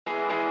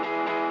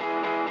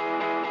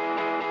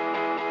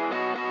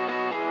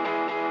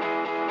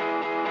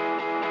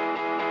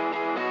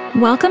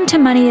Welcome to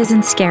Money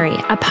Isn't Scary,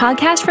 a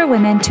podcast for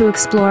women to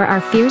explore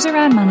our fears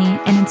around money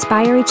and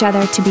inspire each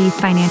other to be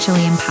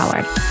financially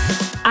empowered.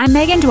 I'm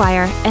Megan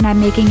Dwyer, and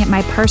I'm making it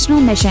my personal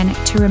mission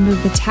to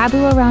remove the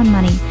taboo around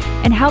money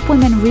and help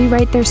women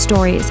rewrite their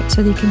stories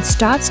so they can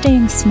stop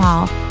staying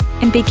small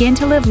and begin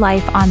to live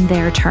life on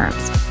their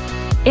terms.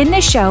 In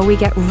this show, we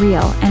get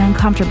real and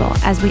uncomfortable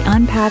as we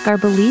unpack our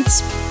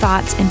beliefs,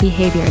 thoughts, and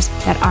behaviors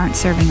that aren't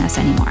serving us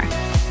anymore.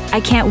 I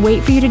can't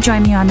wait for you to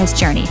join me on this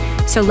journey,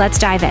 so let's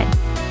dive in.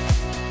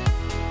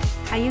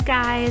 Hi, you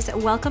guys.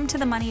 Welcome to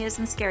the Money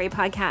Isn't Scary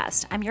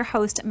podcast. I'm your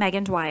host,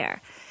 Megan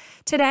Dwyer.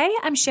 Today,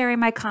 I'm sharing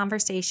my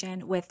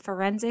conversation with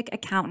forensic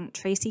accountant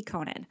Tracy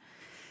Coenen.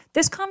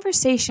 This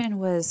conversation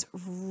was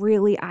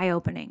really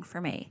eye-opening for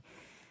me.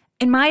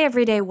 In my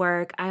everyday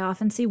work, I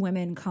often see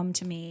women come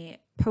to me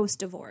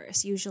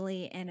post-divorce,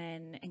 usually in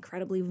an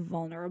incredibly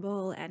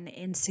vulnerable and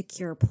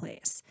insecure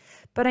place.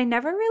 But I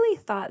never really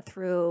thought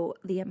through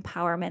the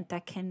empowerment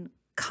that can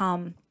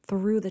come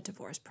through the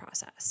divorce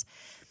process.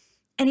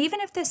 And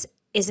even if this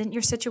isn't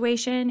your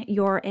situation,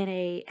 you're in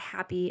a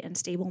happy and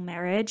stable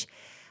marriage,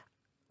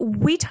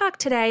 we talk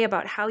today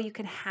about how you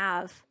can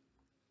have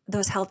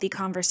those healthy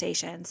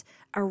conversations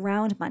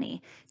around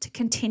money to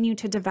continue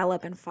to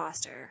develop and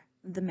foster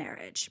the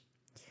marriage.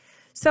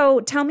 So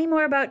tell me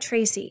more about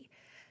Tracy.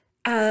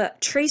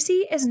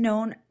 Tracy is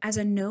known as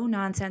a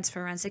no-nonsense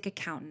forensic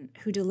accountant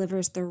who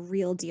delivers the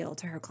real deal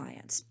to her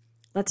clients.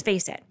 Let's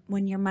face it,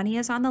 when your money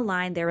is on the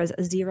line, there is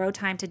zero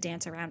time to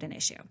dance around an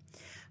issue.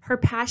 Her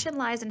passion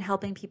lies in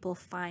helping people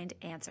find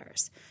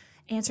answers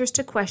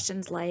to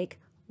questions like,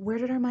 where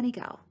did our money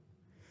go?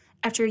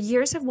 After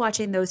years of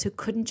watching those who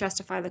couldn't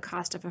justify the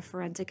cost of a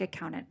forensic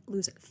accountant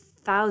lose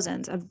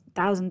thousands of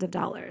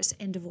dollars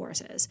in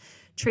divorces,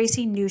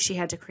 Tracy knew she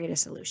had to create a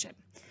solution.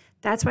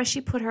 That's why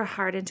she put her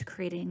heart into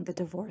creating the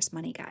Divorce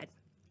Money Guide.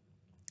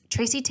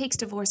 Tracy takes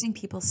divorcing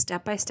people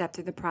step by step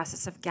through the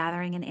process of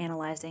gathering and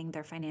analyzing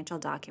their financial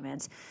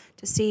documents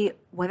to see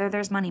whether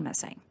there's money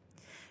missing.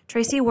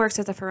 Tracy works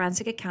as a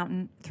forensic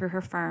accountant through her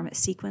firm,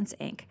 Sequence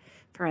Inc.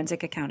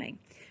 Forensic Accounting.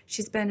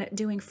 She's been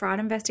doing fraud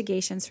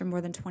investigations for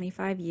more than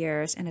 25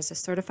 years and is a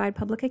certified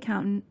public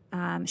accountant.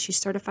 She's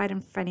certified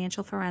in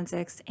financial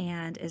forensics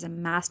and is a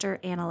master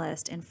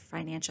analyst in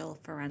financial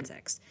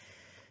forensics.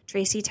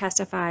 Tracy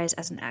testifies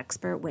as an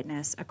expert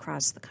witness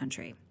across the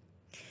country.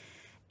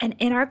 And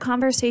in our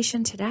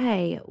conversation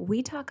today,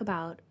 we talk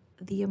about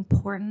the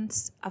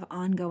importance of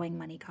ongoing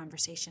money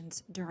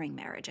conversations during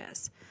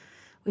marriages.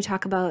 We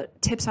talk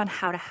about tips on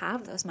how to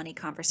have those money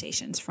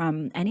conversations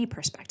from any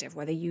perspective,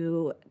 whether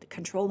you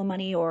control the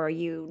money or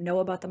you know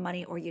about the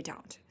money or you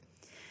don't.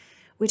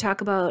 We talk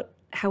about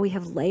how we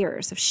have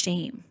layers of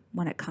shame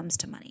when it comes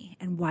to money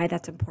and why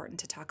that's important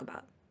to talk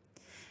about.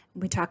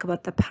 We talk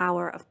about the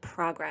power of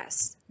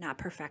progress, not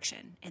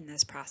perfection, in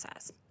this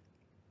process.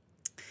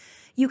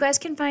 You guys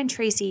can find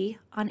Tracy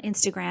on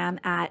Instagram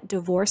at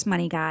Divorce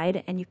Money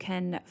Guide, and you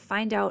can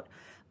find out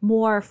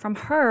more from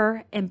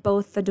her in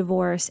both the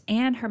divorce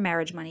and her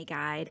marriage money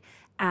guide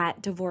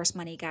at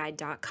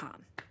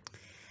divorcemoneyguide.com.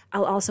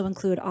 I'll also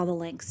include all the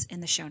links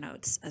in the show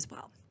notes as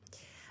well.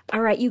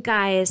 All right, you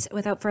guys,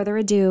 without further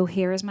ado,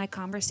 here is my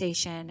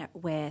conversation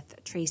with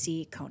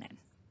Tracy Coenen.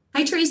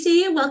 Hi,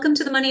 Tracy. Welcome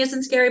to the Money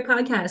Isn't Scary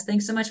podcast.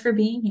 Thanks so much for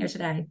being here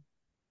today.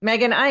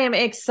 Megan, I am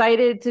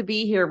excited to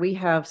be here. We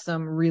have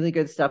some really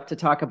good stuff to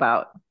talk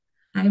about.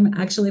 I'm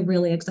actually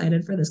really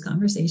excited for this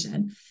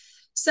conversation.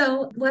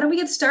 So why don't we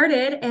get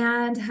started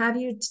and have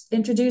you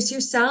introduce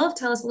yourself?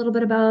 Tell us a little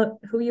bit about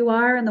who you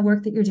are and the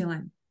work that you're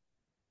doing.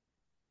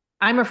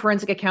 I'm a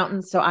forensic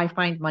accountant, so I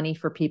find money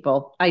for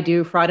people. I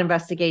do fraud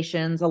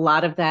investigations, a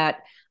lot of that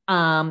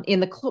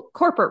in the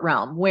corporate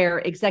realm where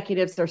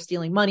executives are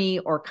stealing money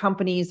or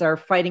companies are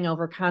fighting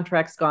over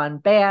contracts gone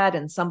bad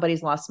and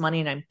somebody's lost money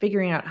and I'm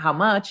figuring out how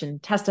much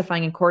and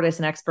testifying in court as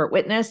an expert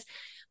witness.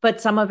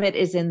 But some of it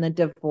is in the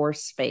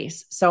divorce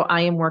space. So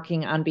I am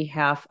working on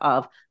behalf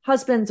of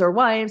husbands or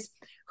wives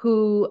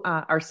who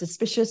are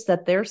suspicious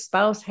that their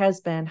spouse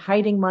has been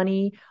hiding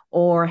money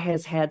or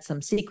has had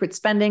some secret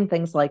spending,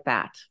 things like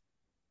that.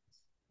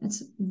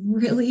 That's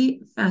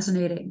really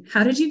fascinating.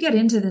 How did you get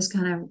into this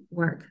kind of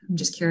work? I'm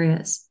just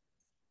curious.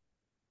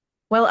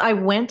 Well, I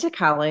went to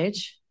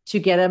college to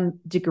get a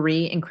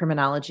degree in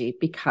criminology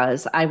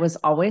because I was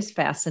always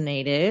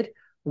fascinated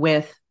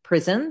with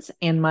prisons,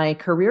 and my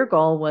career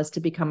goal was to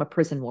become a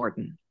prison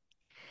warden.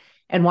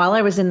 And while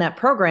I was in that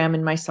program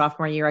in my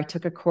sophomore year, I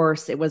took a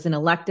course. It was an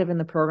elective in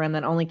the program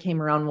that only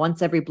came around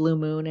once every blue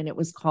moon, and it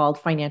was called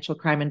Financial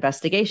Crime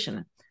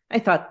Investigation. I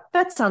thought,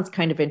 that sounds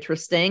kind of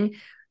interesting.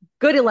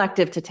 Good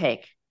elective to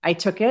take. I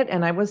took it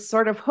and I was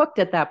sort of hooked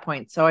at that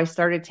point. So I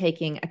started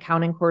taking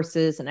accounting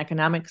courses and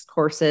economics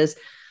courses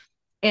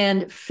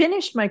and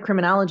finished my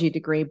criminology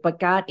degree, but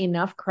got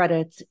enough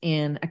credits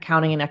in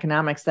accounting and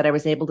economics that I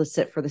was able to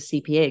sit for the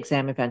CPA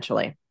exam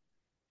eventually.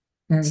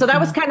 So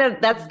that's kind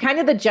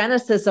of the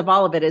genesis of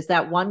all of it, is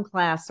that one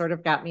class sort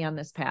of got me on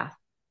this path.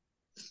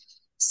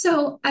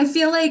 So I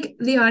feel like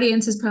the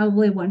audience is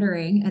probably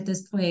wondering at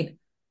this point,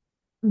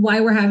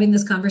 why we're having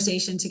this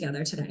conversation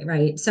together today,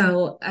 right?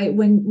 So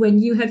when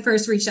you had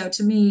first reached out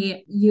to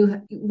me,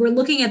 you were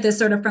looking at this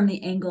sort of from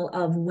the angle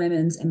of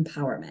women's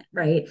empowerment,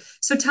 right?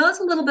 So tell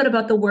us a little bit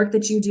about the work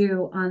that you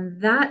do on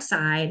that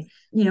side.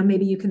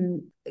 Maybe you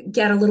can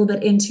get a little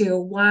bit into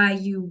why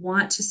you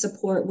want to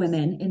support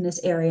women in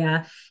this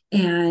area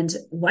and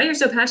why you're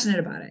so passionate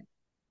about it.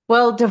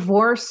 Well,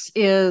 divorce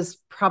is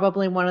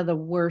probably one of the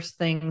worst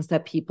things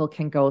that people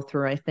can go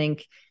through. I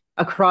think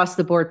across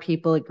the board,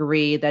 people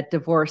agree that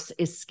divorce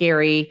is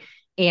scary.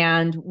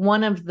 And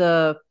one of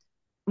the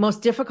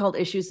most difficult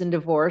issues in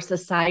divorce,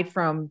 aside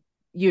from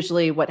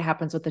usually what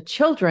happens with the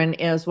children,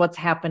 is what's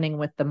happening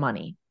with the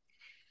money.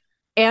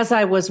 As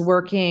I was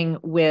working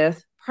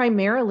with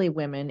primarily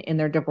women in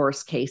their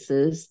divorce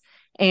cases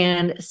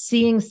and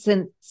seeing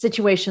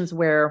situations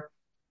where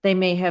they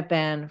may have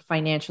been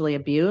financially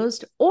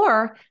abused,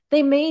 or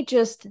they may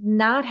just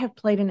not have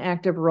played an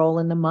active role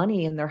in the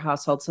money in their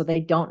household, so they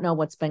don't know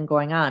what's been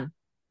going on.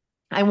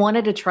 I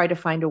wanted to try to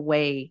find a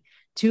way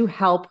to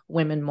help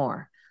women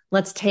more.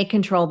 Let's take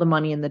control of the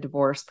money in the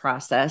divorce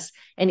process.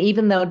 And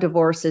even though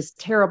divorce is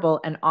terrible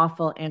and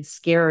awful and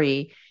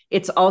scary,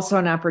 it's also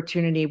an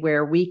opportunity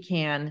where we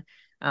can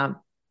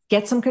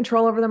get some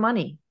control over the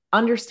money,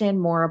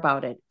 understand more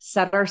about it,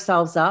 set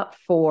ourselves up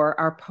for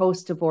our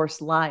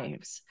post-divorce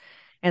lives.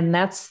 And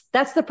that's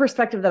the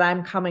perspective that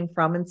I'm coming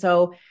from. And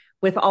so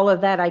with all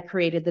of that, I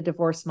created the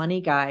Divorce Money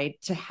Guide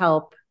to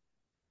help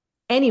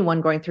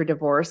anyone going through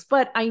divorce,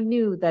 but I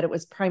knew that it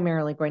was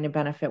primarily going to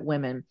benefit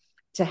women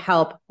to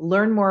help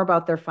learn more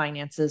about their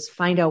finances,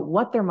 find out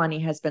what their money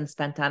has been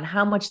spent on,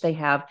 how much they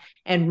have,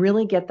 and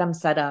really get them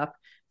set up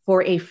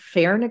for a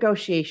fair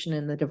negotiation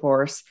in the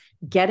divorce,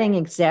 getting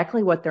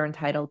exactly what they're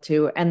entitled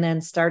to, and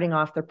then starting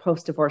off their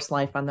post-divorce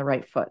life on the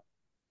right foot.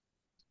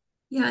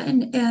 Yeah,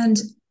 and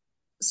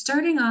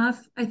starting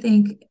off, I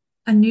think,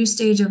 a new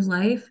stage of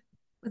life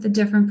with a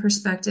different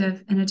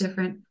perspective and a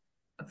different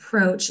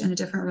approach and a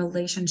different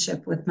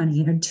relationship with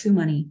money or to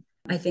money,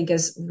 I think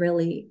is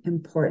really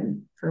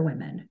important for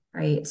women,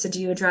 right? So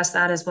do you address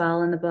that as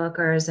well in the book,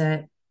 or is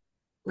it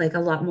like a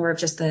lot more of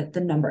just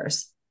the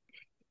numbers?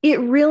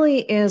 It really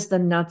is the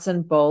nuts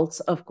and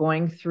bolts of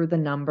going through the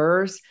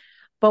numbers.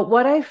 But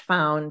what I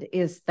found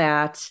is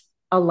that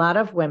a lot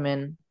of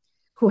women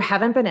who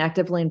haven't been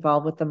actively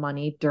involved with the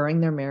money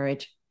during their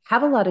marriage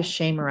have a lot of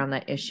shame around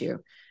that issue. Yeah.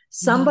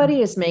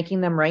 Somebody is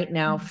making them right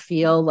now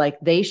feel like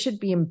they should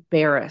be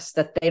embarrassed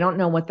that they don't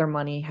know what their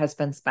money has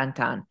been spent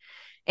on.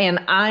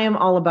 And I am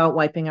all about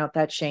wiping out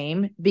that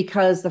shame,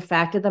 because the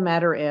fact of the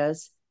matter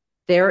is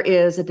there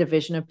is a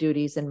division of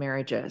duties in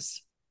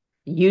marriages.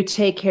 You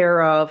take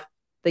care of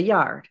the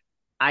yard.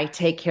 I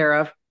take care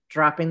of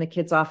dropping the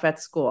kids off at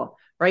school,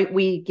 right?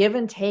 We give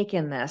and take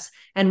in this.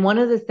 And one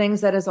of the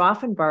things that is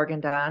often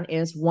bargained on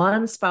is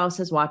one spouse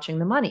is watching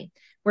the money.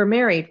 We're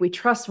married. We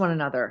trust one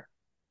another.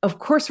 Of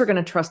course, we're going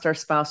to trust our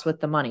spouse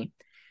with the money.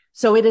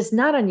 So it is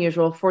not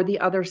unusual for the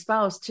other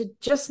spouse to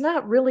just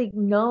not really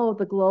know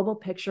the global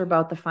picture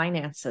about the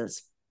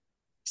finances.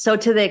 So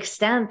to the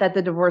extent that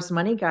the Divorce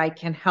Money Guide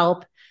can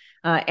help,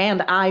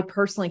 and I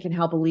personally can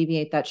help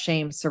alleviate that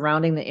shame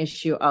surrounding the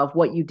issue of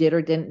what you did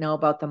or didn't know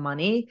about the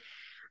money,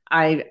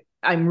 I'm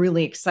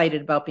really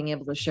excited about being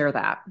able to share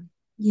that.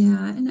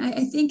 Yeah. And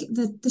I think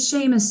that the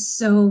shame is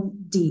so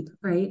deep,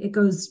 right? It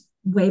goes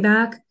way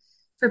back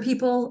for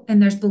people,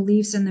 and there's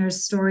beliefs and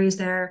there's stories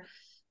there.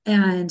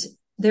 And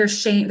there's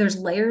shame, there's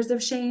layers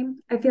of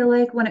shame, I feel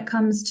like, when it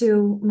comes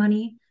to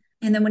money.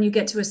 And then when you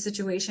get to a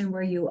situation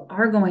where you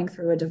are going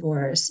through a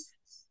divorce,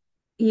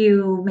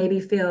 you maybe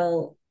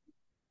feel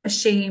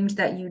ashamed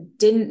that you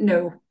didn't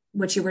know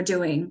what you were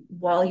doing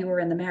while you were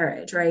in the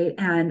marriage, right?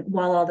 And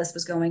while all this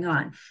was going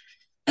on.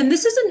 And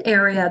this is an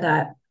area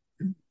that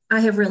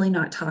I have really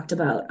not talked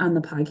about on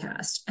the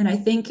podcast. And I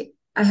think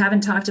I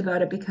haven't talked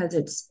about it because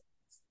it's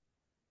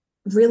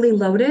really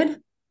loaded,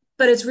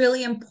 but it's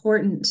really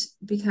important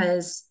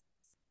because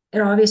it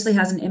obviously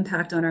has an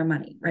impact on our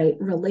money, right?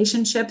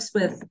 Relationships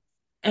with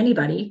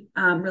anybody,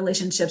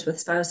 relationships with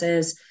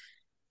spouses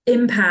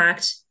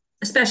impact,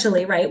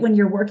 especially, right, when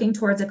you're working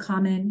towards a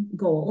common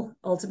goal,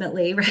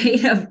 ultimately,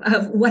 right,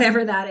 of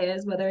whatever that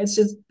is, whether it's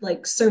just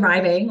like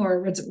surviving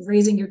or it's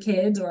raising your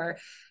kids or,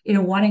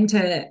 wanting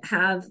to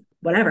have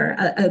whatever,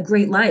 a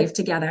great life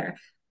together.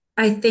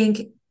 I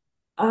think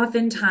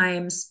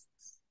oftentimes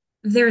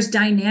there's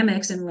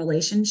dynamics in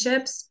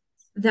relationships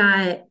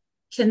that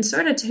can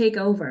sort of take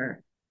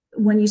over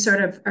when you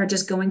sort of are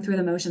just going through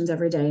the motions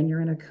every day and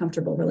you're in a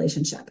comfortable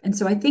relationship. And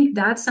so I think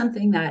that's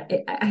something that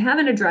I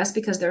haven't addressed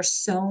because there's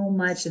so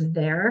much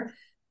there,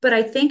 but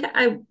I think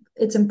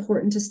it's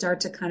important to start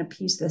to kind of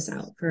piece this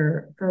out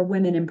for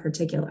women in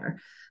particular.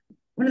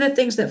 One of the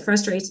things that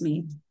frustrates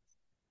me,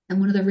 and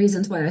one of the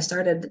reasons why I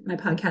started my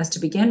podcast to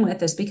begin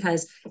with, is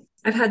because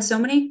I've had so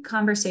many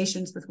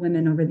conversations with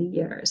women over the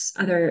years,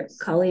 other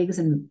colleagues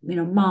and,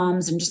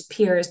 moms and just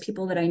peers,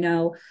 people that I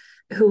know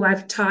who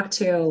I've talked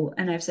to,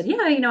 and I've said, yeah,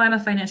 I'm a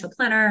financial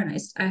planner and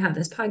I have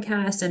this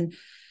podcast. And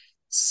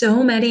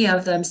so many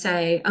of them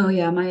say, "Oh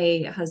yeah,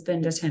 my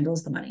husband just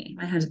handles the money.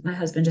 My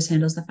husband just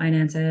handles the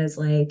finances.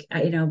 Like,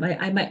 I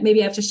might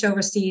maybe I have to show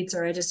receipts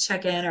or I just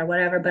check in or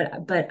whatever,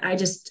 but I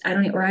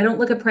don't or I don't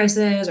look at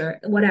prices or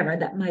whatever.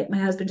 That my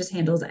husband just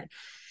handles it."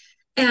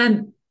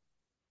 And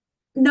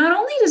not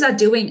only is that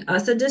doing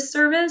us a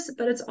disservice,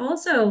 but it's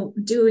also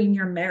doing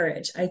your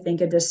marriage, I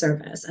think, a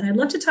disservice. And I'd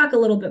love to talk a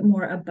little bit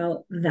more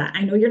about that.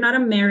 I know you're not a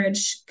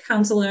marriage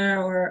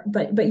counselor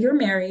but you're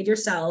married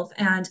yourself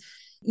and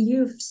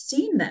you've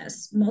seen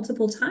this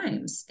multiple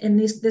times in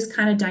this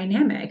kind of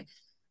dynamic.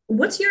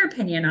 What's your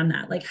opinion on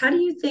that? Like, how do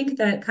you think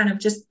that kind of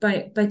just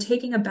by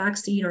taking a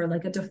backseat or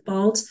like a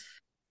default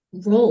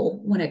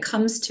role when it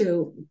comes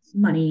to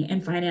money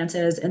and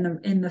finances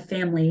in the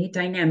family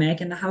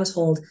dynamic in the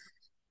household,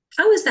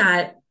 how is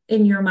that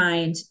in your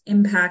mind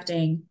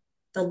impacting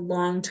the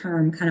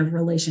long-term kind of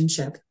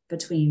relationship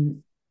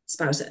between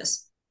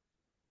spouses?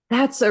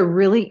 That's a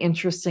really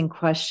interesting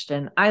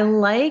question. I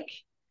like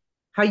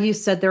how you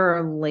said there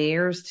are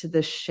layers to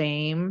the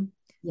shame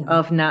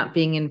of not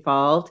being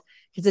involved,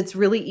 because it's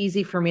really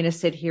easy for me to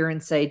sit here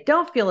and say,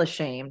 don't feel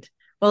ashamed.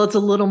 Well, it's a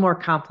little more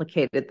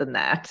complicated than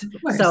that.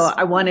 So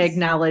I want to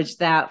acknowledge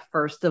that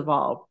first of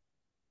all.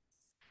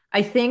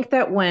 I think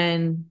that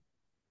when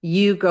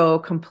you go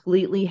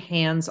completely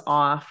hands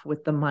off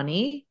with the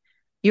money,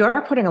 you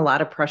are putting a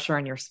lot of pressure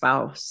on your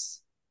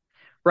spouse,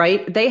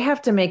 right? They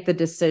have to make the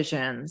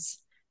decisions.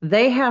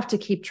 They have to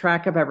keep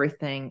track of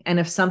everything. And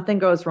if something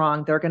goes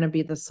wrong, they're going to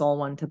be the sole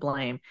one to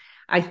blame.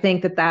 I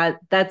think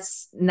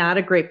that's not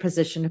a great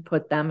position to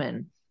put them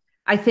in.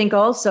 I think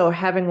also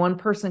having one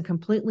person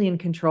completely in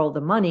control of the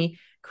money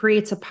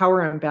creates a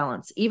power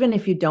imbalance. Even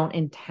if you don't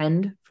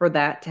intend for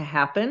that to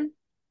happen,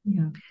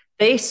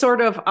 they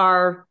sort of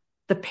are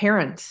the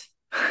parent,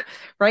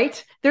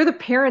 right? They're the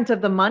parent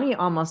of the money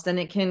almost, and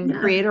it can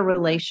create a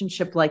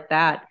relationship like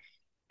that.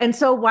 And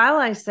so while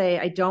I say,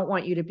 I don't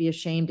want you to be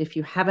ashamed if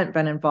you haven't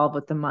been involved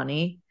with the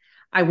money,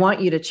 I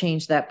want you to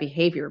change that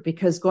behavior,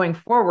 because going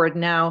forward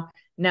now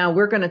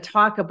we're going to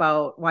talk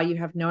about why you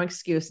have no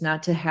excuse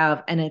not to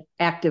have an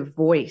active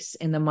voice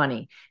in the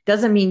money.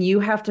 Doesn't mean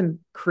you have to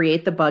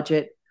create the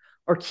budget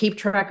or keep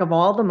track of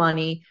all the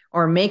money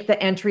or make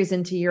the entries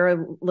into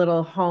your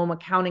little home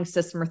accounting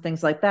system or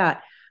things like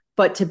that.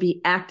 But to be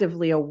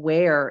actively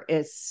aware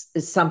is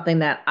something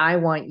that I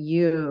want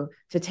you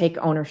to take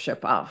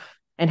ownership of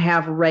and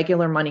have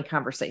regular money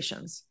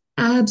conversations.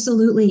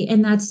 Absolutely.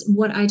 And that's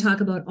what I talk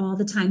about all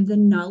the time, the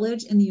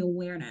knowledge and the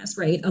awareness,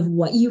 right, of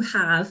what you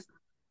have.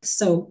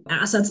 So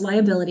assets,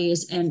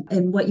 liabilities,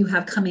 and what you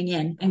have coming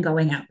in and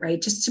going out, right?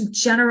 Just some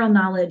general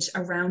knowledge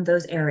around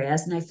those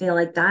areas. And I feel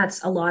like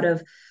that's a lot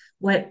of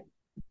what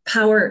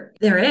power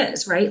there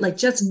is, right? Like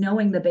just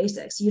knowing the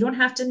basics. You don't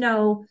have to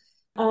know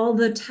all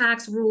the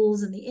tax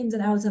rules and the ins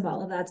and outs of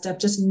all of that stuff.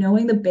 Just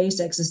knowing the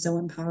basics is so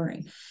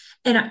empowering.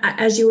 And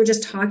as you were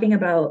just talking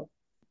about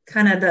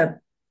kind of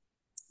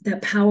the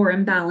power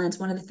imbalance,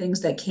 one of the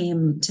things that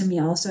came to me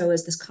also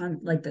is this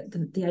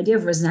the idea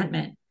of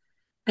resentment.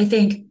 I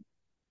think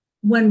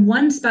when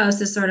one spouse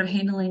is sort of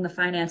handling the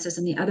finances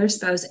and the other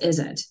spouse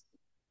isn't,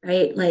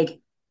 right? Like,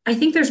 I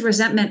think there's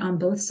resentment on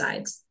both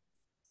sides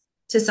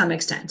to some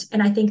extent.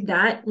 And I think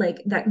that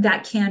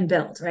that can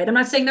build, right? I'm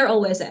not saying there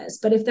always is,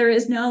 but if there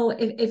is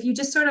if you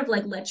just sort of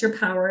like let your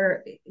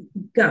power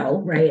go,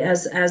 right?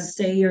 As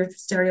say your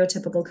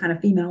stereotypical kind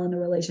of female in the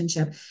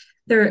relationship,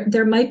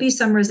 there might be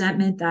some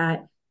resentment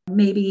that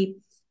maybe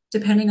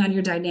depending on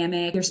your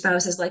dynamic, your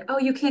spouse is like, oh,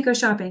 you can't go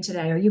shopping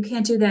today, or you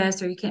can't do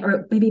this, or you can't,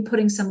 or maybe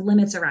putting some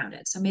limits around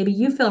it. So maybe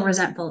you feel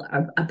resentful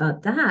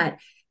about that.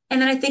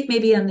 And then I think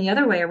maybe on the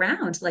other way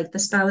around, like the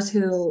spouse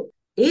who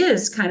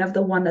is kind of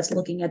the one that's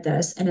looking at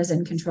this and is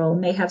in control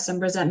may have some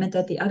resentment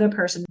that the other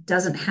person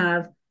doesn't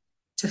have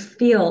to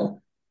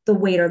feel the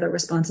weight or the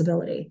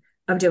responsibility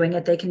of doing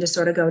it. They can just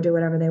sort of go do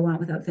whatever they want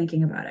without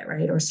thinking about it,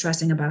 right? Or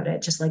stressing about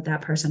it, just like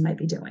that person might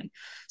be doing.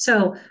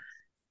 So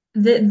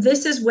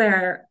this is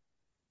where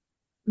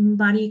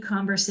money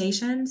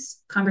conversations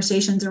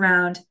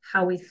around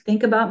how we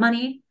think about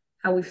money,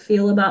 how we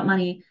feel about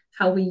money,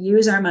 how we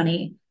use our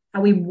money,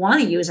 how we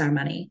want to use our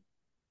money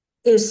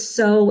is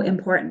so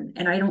important.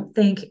 And I don't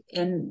think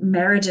in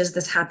marriages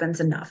this happens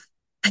enough.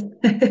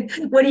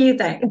 What do you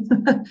think?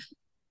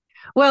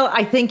 Well,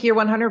 I think you're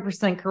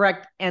 100%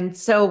 correct. And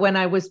so when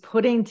I was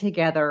putting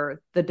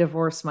together the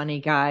divorce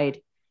money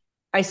guide,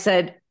 I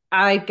said,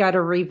 I got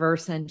to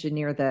reverse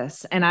engineer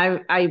this. And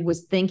I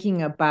was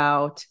thinking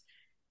about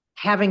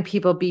having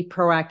people be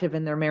proactive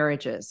in their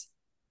marriages.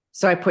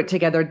 So I put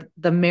together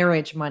the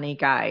marriage money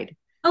guide.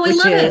 Oh, I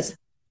love it.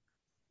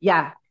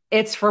 Yeah,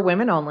 it's for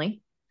women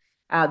only.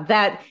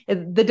 That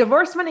the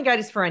divorce money guide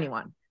is for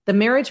anyone. The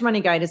marriage money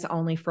guide is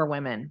only for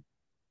women.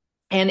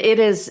 And it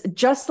is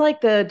just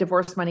like the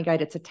divorce money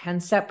guide. It's a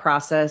 10-step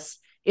process.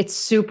 It's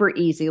super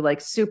easy, like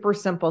super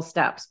simple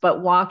steps,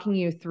 but walking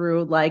you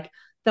through like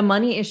the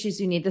money issues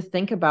you need to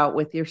think about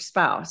with your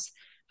spouse.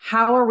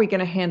 How are we going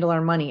to handle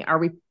our money? Are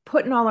we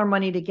putting all our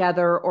money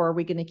together, or are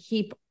we going to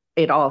keep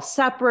it all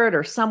separate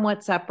or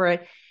somewhat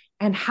separate?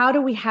 And how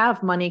do we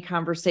have money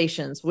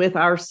conversations with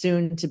our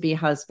soon to be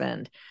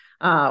husband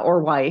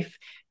or wife?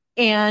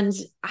 And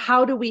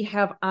how do we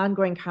have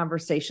ongoing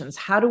conversations?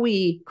 How do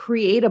we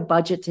create a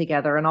budget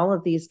together and all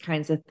of these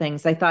kinds of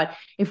things? I thought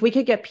if we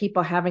could get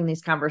people having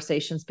these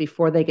conversations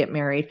before they get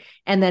married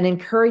and then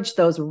encourage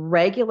those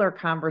regular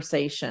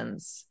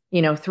conversations,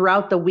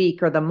 throughout the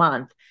week or the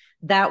month,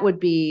 that would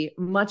be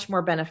much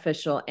more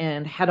beneficial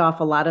and head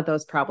off a lot of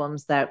those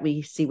problems that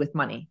we see with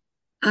money.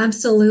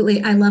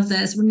 Absolutely. I love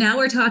this. Now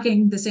we're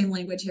talking the same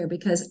language here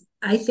because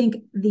I think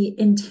the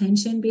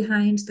intention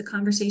behind the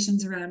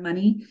conversations around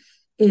money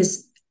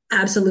is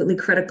absolutely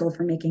critical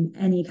for making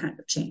any kind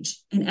of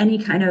change and any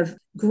kind of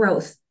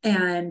growth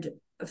and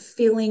a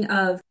feeling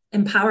of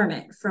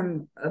empowerment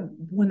from a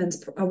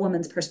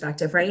woman's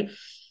perspective, right?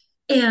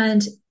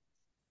 And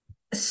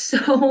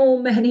so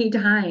many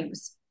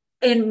times,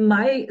 and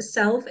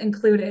myself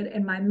included,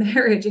 and my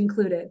marriage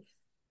included,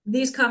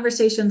 these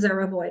conversations are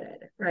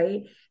avoided,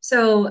 right?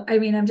 So, I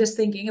mean, I'm just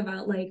thinking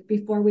about like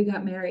before we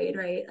got married,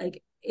 right?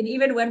 Like, and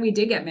even when we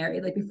did get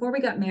married, like before we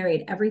got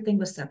married, everything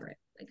was separate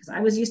because I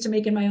was used to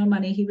making my own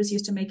money. He was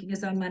used to making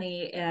his own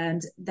money.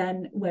 And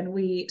then when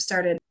we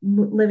started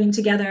living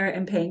together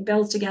and paying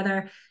bills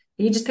together,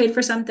 he just paid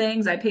for some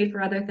things. I paid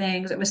for other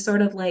things. It was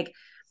sort of like,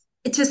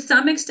 to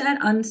some extent,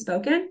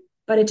 unspoken,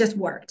 but it just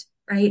worked,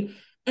 right?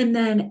 And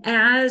then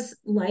as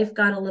life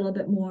got a little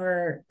bit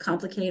more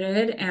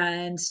complicated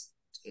and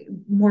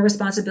more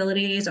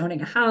responsibilities,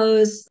 owning a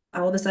house,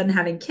 all of a sudden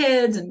having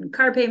kids and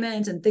car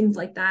payments and things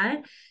like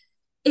that,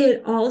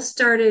 it all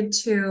started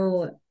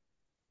to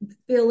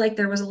feel like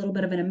there was a little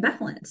bit of an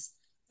imbalance.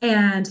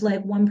 And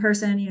like one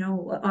person,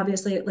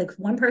 obviously like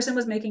one person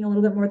was making a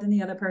little bit more than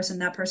the other person.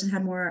 That person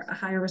had a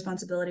higher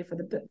responsibility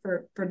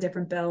for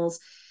different bills.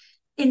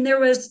 And there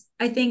was,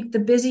 I think the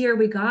busier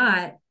we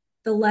got,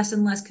 the less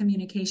and less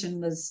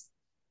communication was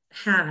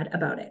had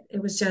about it.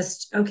 It was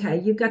just,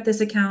 okay, you've got this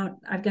account,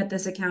 I've got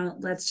this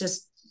account. Let's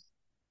just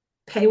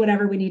pay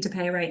whatever we need to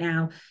pay right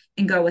now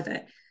and go with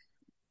it.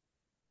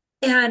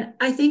 And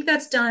I think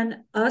that's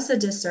done us a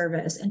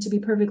disservice. And to be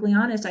perfectly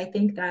honest, I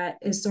think that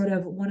is sort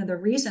of one of the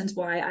reasons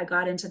why I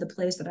got into the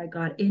place that I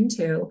got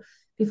into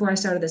before I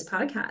started this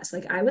podcast.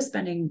 Like I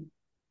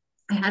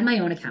had my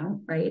own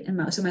account, right?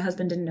 And so my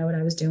husband didn't know what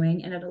I was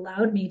doing. And it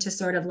allowed me to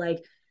sort of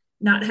like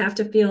not have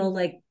to feel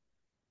like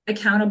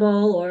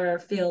accountable or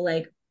feel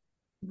like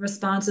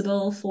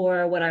responsible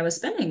for what I was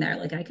spending there.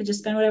 Like I could just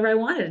spend whatever I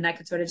wanted and I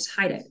could sort of just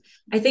hide it.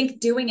 I think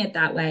doing it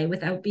that way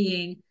without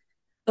being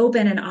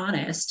open and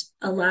honest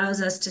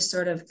allows us to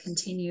sort of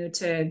continue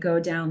to go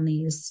down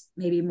these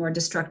maybe more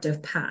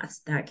destructive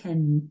paths that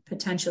can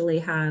potentially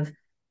have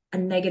a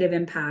negative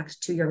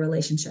impact to your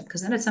relationship.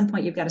 Because then at some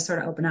point you've got to sort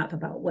of open up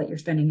about what you're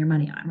spending your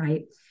money on,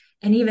 right?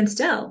 And even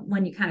still,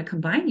 when you kind of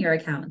combine your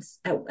accounts,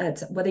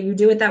 whether you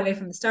do it that way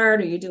from the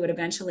start or you do it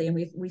eventually, and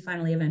we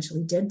finally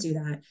eventually did do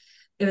that,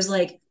 it was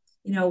like,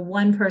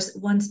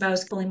 one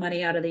spouse pulling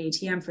money out of the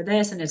ATM for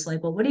this, and it's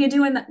like, well, what are you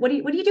doing that? What are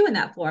you doing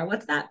that for?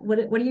 What's that? What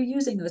are you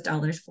using those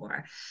dollars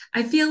for?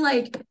 I feel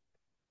like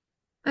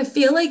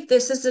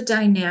this is a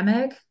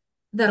dynamic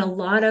that a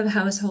lot of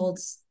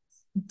households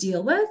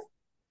deal with,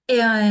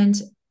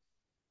 and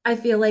I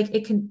feel like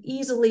it can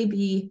easily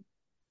be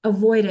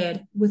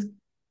avoided with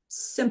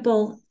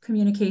simple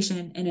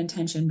communication and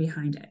intention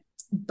behind it.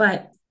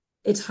 But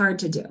it's hard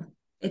to do.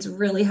 It's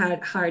really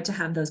hard to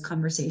have those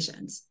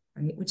conversations,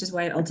 right? Which is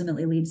why it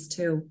ultimately leads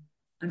to,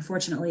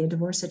 unfortunately, a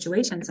divorce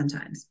situation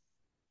sometimes.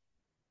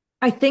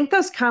 I think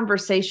those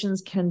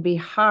conversations can be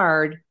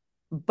hard,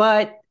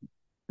 but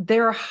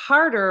they're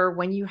harder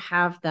when you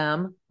have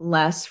them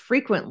less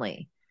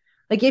frequently.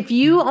 Like if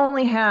you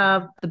only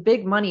have the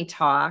big money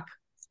talk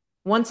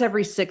once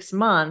every 6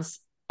 months,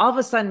 all of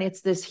a sudden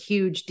it's this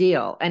huge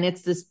deal. And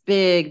there's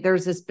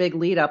this big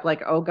lead up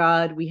like, oh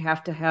God, we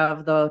have to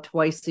have the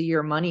twice a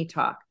year money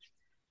talk.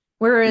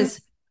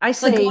 Whereas I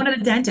say, like going to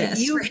the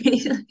dentist,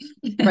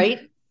 right?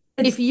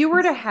 If you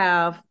were to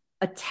have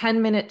a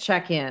 10-minute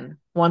check-in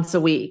once a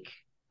week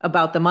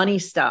about the money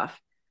stuff,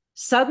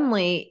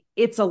 suddenly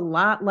it's a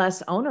lot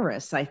less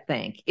onerous, I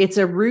think. It's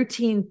a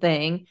routine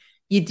thing.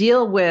 You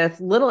deal with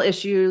little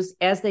issues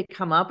as they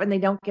come up and they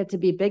don't get to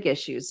be big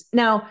issues.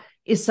 Now,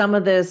 is some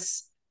of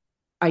this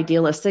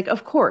idealistic?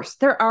 Of course,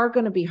 there are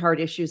going to be hard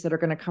issues that are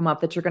going to come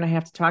up that you're going to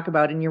have to talk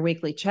about in your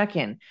weekly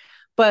check-in.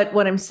 But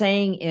what I'm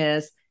saying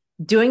is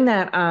doing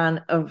that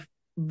on a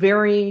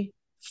very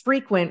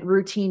frequent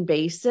routine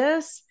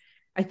basis,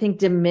 I think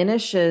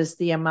diminishes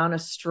the amount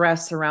of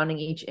stress surrounding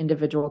each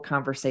individual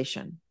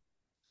conversation.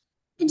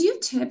 And do you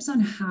have tips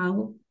on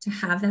how to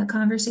have that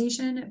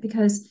conversation?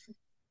 Because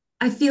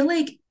I feel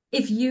like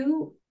if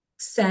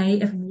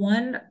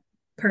one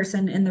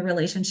person in the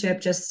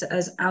relationship just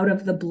says out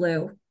of the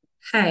blue,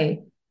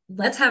 hey,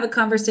 let's have a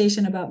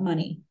conversation about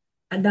money,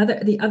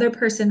 the other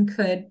person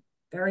could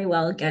very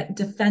well get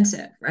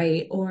defensive,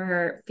 right?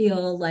 Or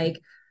feel like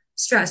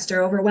stressed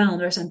or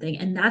overwhelmed or something.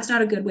 And that's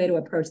not a good way to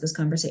approach this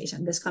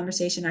conversation. This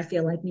conversation, I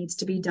feel like, needs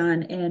to be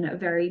done in a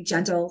very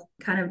gentle,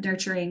 kind of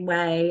nurturing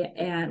way,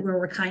 and where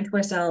we're kind to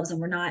ourselves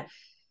and we're not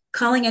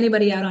calling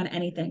anybody out on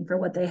anything for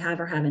what they have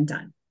or haven't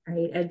done,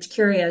 right? I'm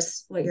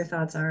curious what your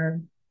thoughts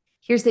are.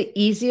 Here's the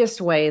easiest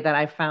way that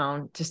I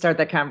found to start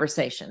that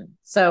conversation.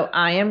 So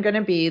I am going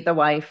to be the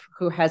wife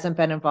who hasn't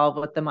been involved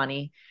with the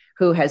money,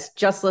 who has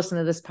just listened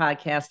to this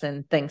podcast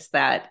and thinks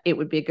that it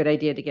would be a good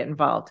idea to get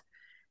involved.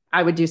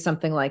 I would do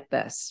something like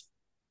this.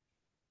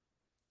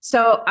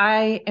 So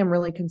I am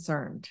really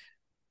concerned.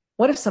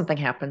 What if something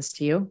happens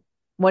to you?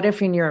 What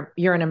if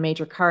you're in a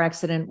major car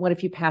accident? What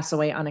if you pass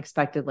away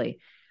unexpectedly?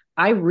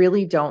 I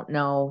really don't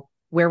know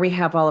where we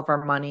have all of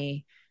our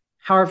money,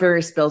 how our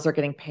various bills are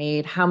getting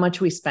paid, how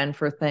much we spend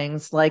for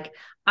things. Like,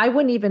 I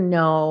wouldn't even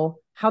know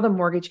how the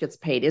mortgage gets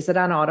paid. Is it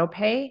on auto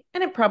pay?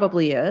 And it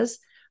probably is.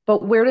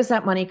 But where does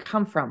that money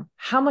come from?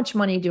 How much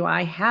money do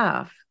I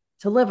have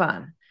to live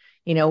on?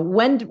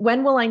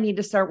 When will I need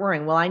to start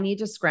worrying? Will I need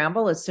to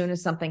scramble as soon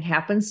as something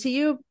happens to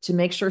you to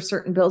make sure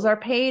certain bills are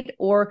paid?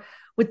 Or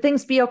would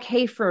things be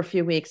okay for a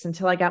few weeks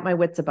until I got my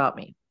wits about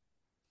me?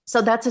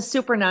 So that's a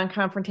super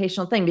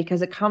non-confrontational thing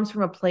because it comes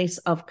from a place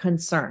of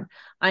concern.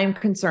 I am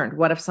concerned.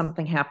 What if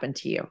something happened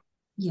to you?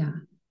 Yeah.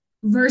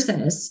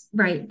 Versus,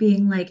 right,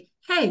 being like,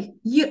 hey,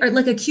 you are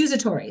like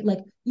accusatory, like,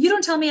 you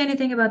don't tell me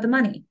anything about the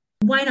money.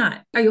 Why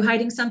not? Are you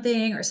hiding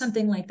something or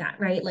something like that?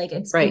 Right. Like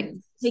it's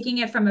taking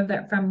it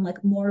from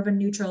like more of a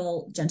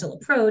neutral, gentle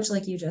approach,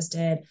 like you just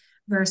did,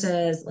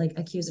 versus like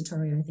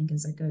accusatory, I think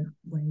is a good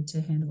way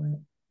to handle it.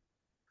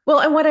 Well,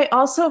 and what I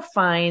also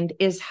find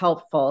is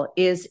helpful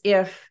is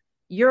if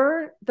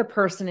you're the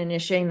person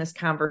initiating this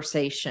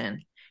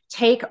conversation,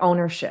 take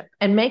ownership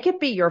and make it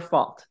be your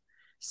fault.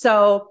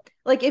 So,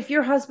 like if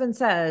your husband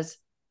says,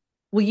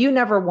 well, you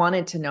never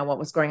wanted to know what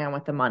was going on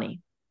with the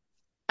money,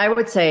 I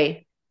would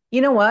say,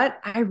 you know what?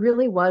 I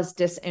really was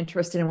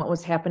disinterested in what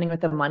was happening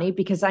with the money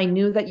because I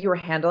knew that you were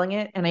handling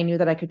it and I knew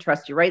that I could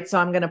trust you, right? So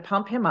I'm going to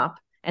pump him up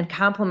and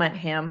compliment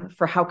him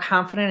for how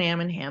confident I am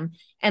in him.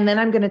 And then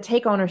I'm going to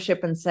take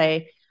ownership and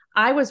say,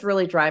 I was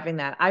really driving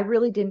that. I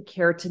really didn't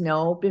care to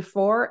know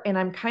before. And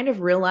I'm kind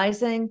of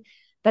realizing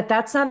that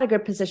that's not a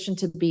good position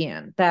to be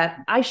in, that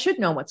I should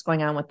know what's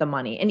going on with the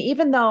money. And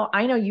even though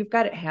I know you've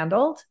got it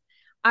handled,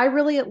 I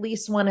really at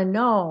least want to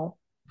know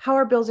how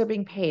our bills are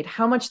being paid,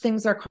 how much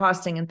things are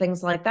costing and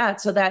things like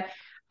that, so that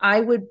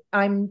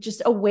I'm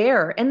just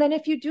aware. And then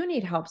if you do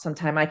need help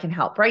sometime, I can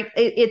help, right?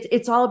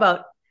 It's all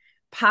about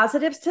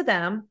positives to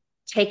them.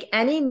 Take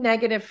any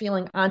negative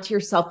feeling onto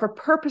yourself for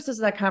purposes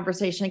of that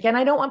conversation. Again,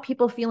 I don't want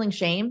people feeling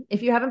shame.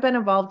 If you haven't been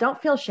involved,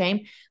 don't feel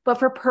shame. But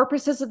for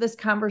purposes of this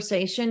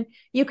conversation,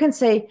 you can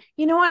say,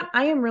 you know what?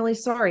 I am really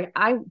sorry.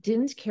 I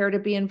didn't care to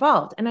be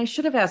involved and I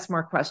should have asked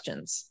more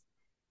questions,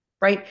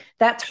 right?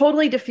 That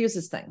totally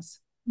diffuses things.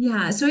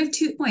 Yeah. So I have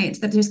 2 points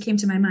that just came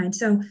to my mind.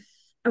 So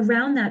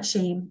around that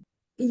shame,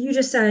 you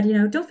just said,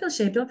 don't feel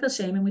shame, don't feel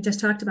shame. And we just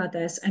talked about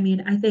this. I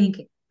mean, I think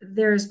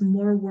there's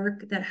more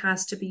work that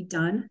has to be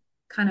done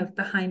kind of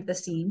behind the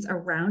scenes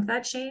around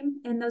that shame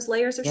and those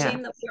layers of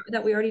shame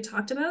that we already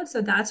talked about.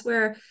 So that's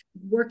where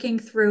working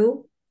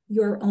through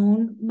your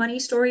own money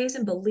stories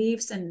and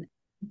beliefs and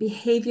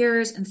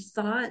behaviors and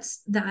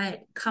thoughts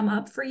that come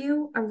up for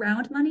you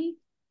around money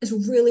is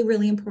really,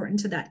 really important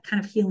to that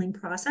kind of healing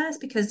process,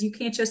 because you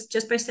can't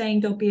just by saying,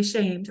 don't be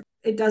ashamed.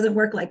 It doesn't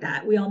work like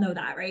that. We all know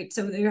that, right?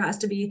 So there has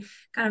to be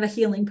kind of a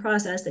healing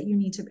process that you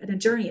need to, and a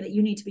journey that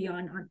you need to be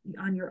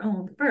on your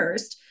own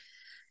first.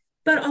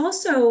 But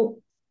also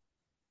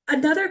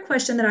another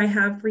question that I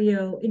have for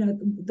you,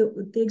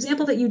 the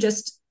example that you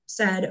just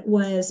said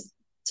was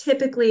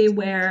typically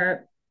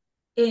where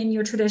in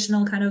your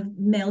traditional kind of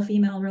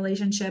male-female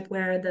relationship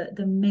where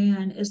the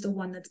man is the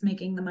one that's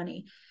making the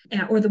money,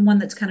 or the one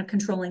that's kind of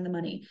controlling the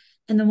money,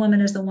 and the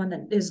woman is the one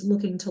that is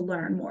looking to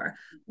learn more.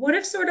 What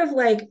if sort of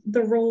like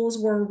the roles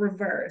were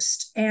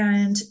reversed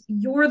and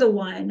you're the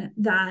one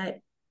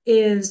that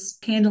is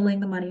handling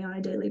the money on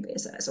a daily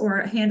basis, or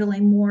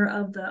handling more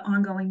of the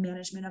ongoing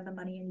management of the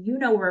money, and you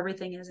know where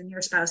everything is and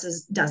your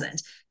spouse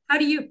doesn't? How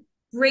do you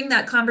bring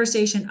that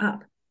conversation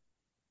up?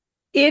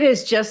 It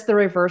is just the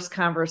reverse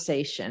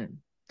conversation.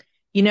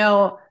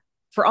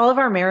 For all of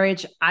our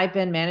marriage, I've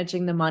been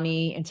managing the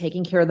money and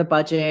taking care of the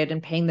budget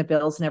and paying the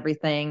bills and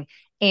everything.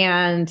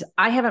 And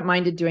I haven't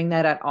minded doing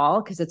that at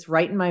all because it's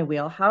right in my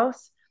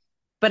wheelhouse.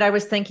 But I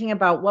was thinking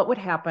about what would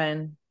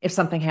happen if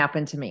something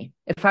happened to me,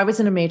 if I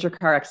was in a major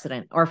car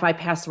accident, or if I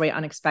passed away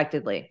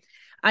unexpectedly.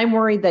 I'm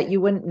worried that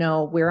you wouldn't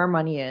know where our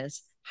money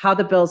is, how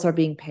the bills are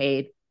being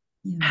paid,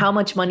 how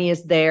much money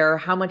is there,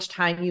 how much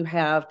time you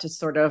have to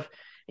sort of,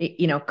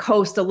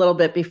 coast a little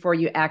bit before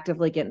you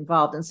actively get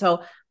involved. And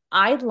so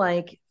I'd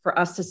like for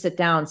us to sit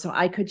down so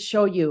I could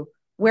show you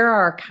where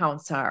our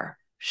accounts are,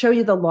 show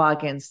you the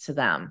logins to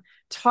them,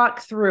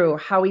 talk through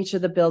how each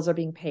of the bills are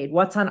being paid,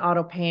 what's on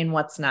auto pay and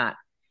what's not.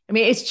 I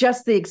mean, it's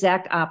just the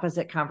exact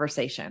opposite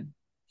conversation.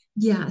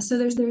 Yeah. So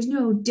there's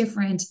no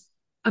different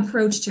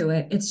approach to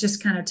it. It's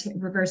just kind of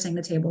reversing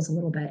the tables a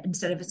little bit.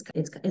 Instead of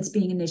it's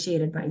being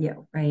initiated by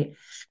you, right?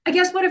 I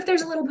guess what if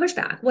there's a little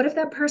pushback? What if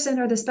that person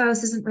or the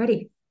spouse isn't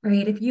ready,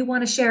 right? If you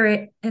want to share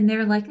it and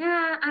they're like,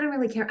 I don't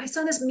really care. I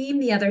saw this meme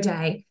the other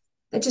day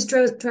that just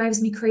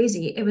drives me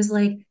crazy. It was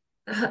like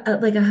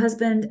like a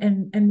husband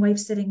and wife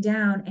sitting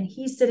down, and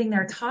he's sitting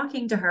there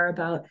talking to her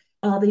about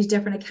all these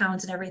different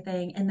accounts and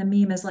everything. And the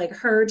meme is like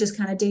her just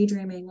kind of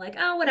daydreaming, like,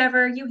 oh,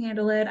 whatever, you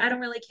handle it. I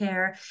don't really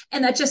care.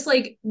 And that just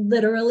like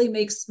literally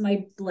makes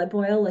my blood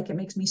boil. Like it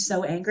makes me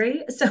so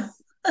angry. So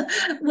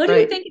what do you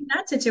Right. think in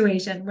that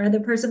situation where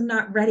the person's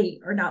not ready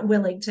or not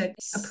willing to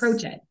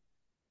approach it?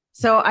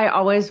 So I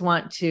always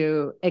want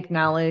to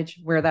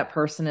acknowledge where that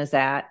person is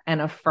at and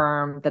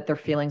affirm that their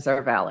feelings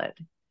are valid.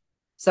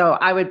 So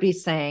I would be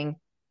saying,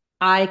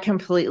 I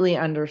completely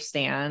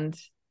understand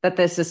that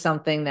this is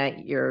something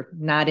that you're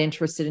not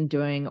interested in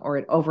doing, or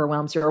it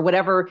overwhelms you, or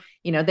whatever.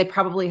 They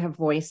probably have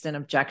voiced an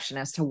objection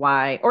as to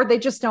why, or they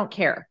just don't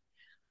care.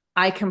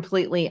 I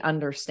completely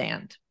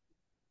understand.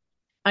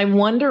 I'm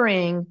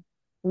wondering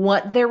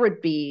what there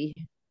would be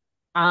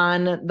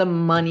on the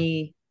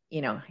money,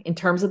 in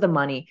terms of the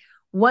money.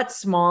 What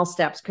small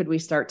steps could we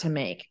start to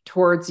make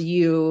towards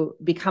you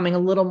becoming a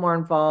little more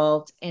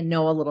involved and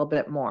know a little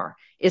bit more?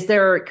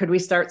 Could we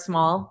start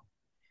small?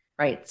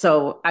 Right.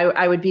 So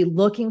I would be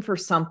looking for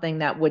something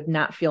that would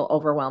not feel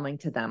overwhelming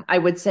to them. I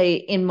would say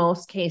in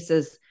most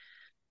cases,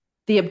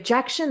 the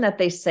objection that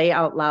they say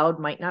out loud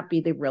might not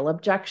be the real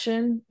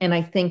objection. And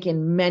I think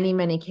in many,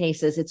 many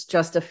cases, it's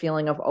just a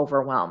feeling of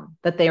overwhelm,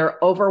 that they are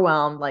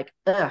overwhelmed, like,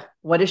 ugh,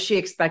 what is she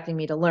expecting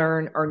me to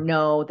learn or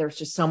know? There's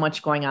just so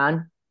much going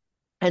on.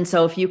 And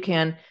so if you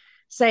can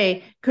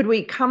say, could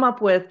we come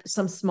up with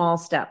some small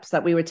steps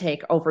that we would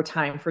take over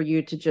time for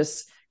you to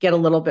just get a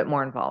little bit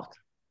more involved?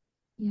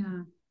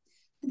 Yeah.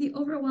 The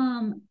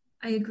overwhelm,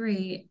 I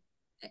agree.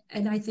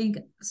 And I think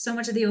so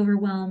much of the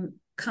overwhelm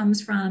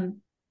comes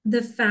from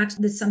the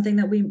fact that something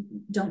that we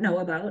don't know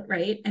about,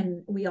 right?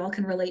 And we all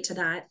can relate to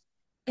that.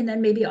 And then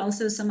maybe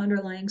also some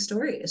underlying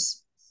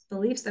stories,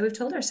 beliefs that we've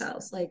told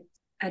ourselves. Like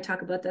I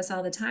talk about this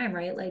all the time,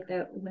 right? Like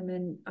that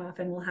women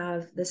often will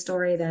have the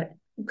story that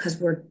because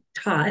we're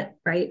taught,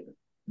 right,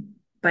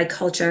 by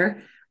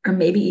culture, or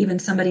maybe even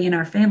somebody in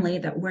our family,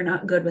 that we're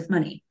not good with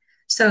money.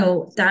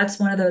 So that's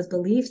one of those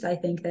beliefs I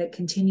think that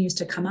continues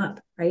to come up,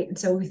 right? And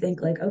so we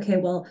think like, okay,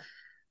 well,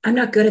 I'm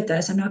not good at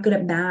this. I'm not good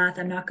at math.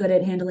 I'm not good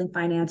at handling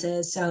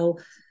finances. So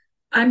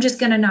I'm just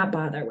going to not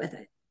bother with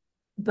it.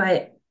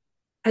 But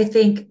I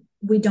think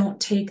we don't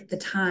take the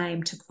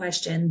time to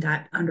question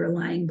that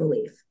underlying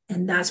belief.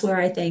 And that's where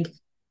I think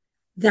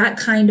that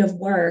kind of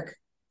work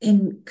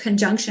in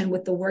conjunction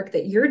with the work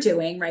that you're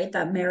doing, right?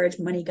 That marriage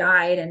money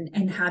guide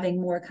and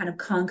having more kind of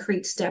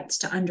concrete steps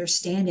to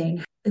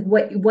understanding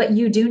what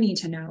you do need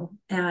to know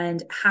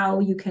and how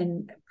you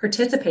can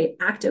participate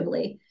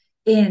actively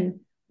in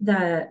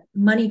the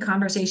money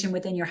conversation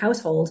within your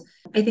household.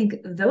 I think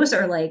those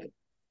are like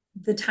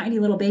the tiny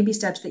little baby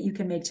steps that you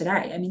can make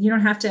today. I mean, you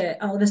don't have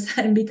to all of a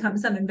sudden become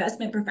some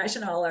investment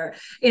professional or,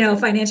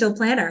 financial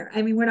planner.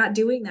 I mean, we're not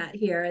doing that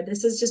here.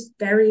 This is just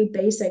very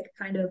basic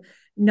kind of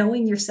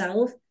knowing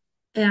yourself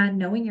and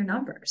knowing your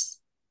numbers.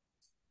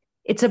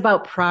 It's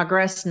about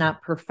progress,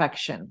 not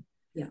perfection.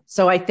 Yeah.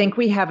 So I think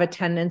we have a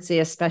tendency,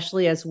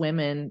 especially as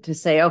women, to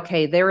say,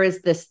 okay, there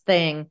is this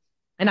thing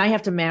and I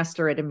have to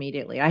master it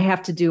immediately. I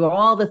have to do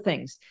all the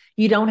things.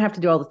 You don't have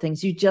to do all the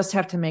things. You just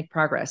have to make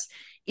progress.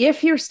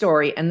 If your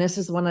story, and this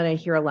is one that I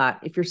hear a lot,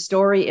 if your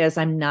story is,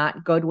 I'm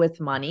not good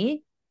with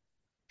money,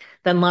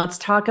 then let's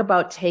talk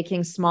about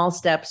taking small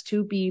steps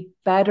to be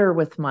better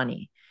with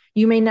money.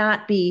 You may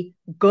not be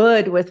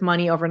good with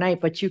money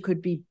overnight, but you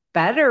could be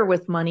better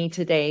with money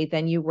today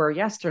than you were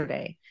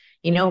yesterday.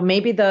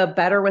 Maybe the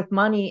better with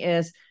money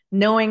is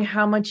knowing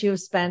how much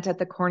you've spent at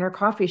the corner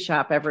coffee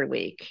shop every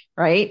week,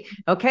 right?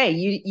 Okay,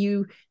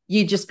 you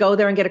just go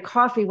there and get a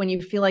coffee when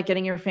you feel like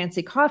getting your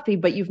fancy coffee,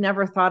 but you've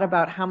never thought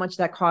about how much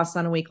that costs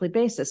on a weekly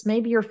basis.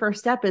 Maybe your first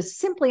step is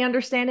simply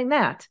understanding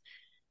that,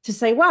 to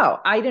say,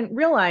 wow, I didn't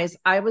realize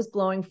I was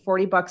blowing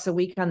 $40 a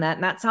week on that.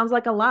 And that sounds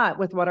like a lot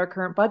with what our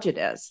current budget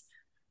is.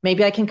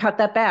 Maybe I can cut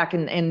that back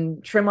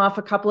and trim off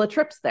a couple of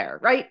trips there,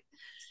 right?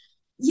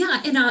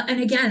 Yeah.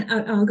 And again,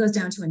 it all goes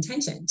down to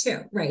intention too,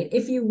 right?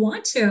 If you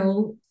want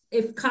to,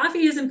 if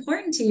coffee is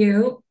important to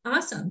you,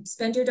 awesome,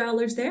 spend your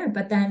dollars there.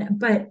 But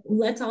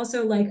let's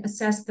also like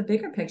assess the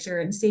bigger picture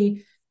and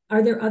see,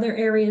 are there other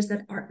areas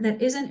that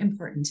isn't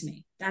important to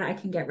me that I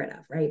can get rid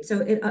of, right?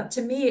 So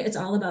to me, it's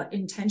all about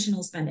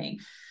intentional spending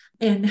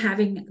and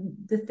having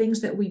the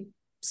things that we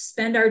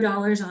spend our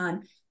dollars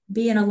on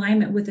be in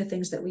alignment with the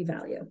things that we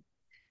value.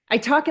 I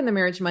talk in the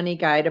marriage money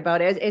guide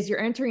about as you're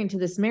entering into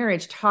this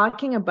marriage,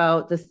 talking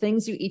about the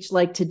things you each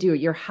like to do,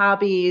 your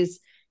hobbies,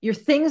 your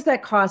things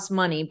that cost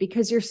money,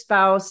 because your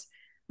spouse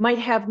might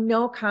have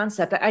no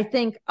concept. I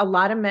think a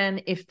lot of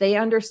men, if they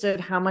understood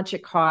how much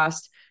it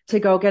cost to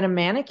go get a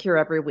manicure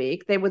every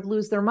week, they would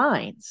lose their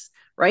minds,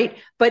 right?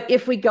 But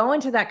if we go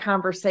into that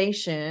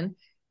conversation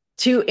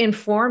to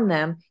inform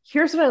them,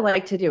 here's what I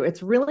like to do.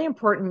 It's really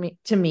important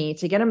to me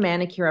to get a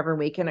manicure every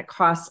week, and it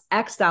costs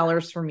X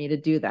dollars for me to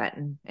do that.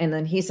 And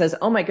then he says,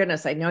 oh my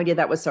goodness, I had no idea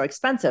that was so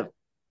expensive.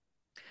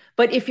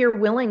 But if you're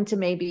willing to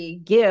maybe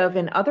give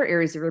in other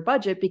areas of your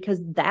budget because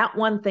that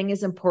one thing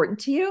is important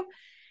to you,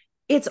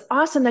 it's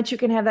awesome that you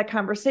can have that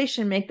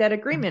conversation, make that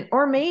agreement.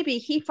 Or maybe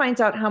he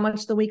finds out how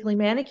much the weekly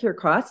manicure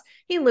costs.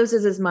 He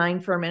loses his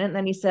mind for a minute. And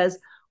then he says,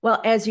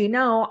 well, as you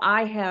know,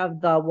 I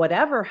have the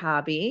whatever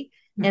hobby,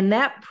 and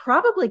that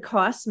probably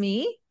costs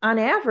me on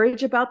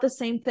average about the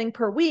same thing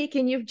per week.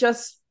 And you've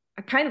just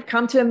kind of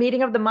come to a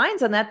meeting of the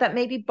minds on that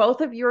maybe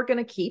both of you are going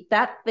to keep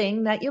that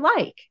thing that you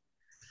like.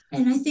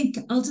 And I think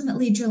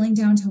ultimately drilling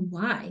down to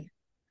why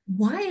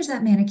is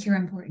that manicure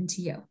important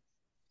to you?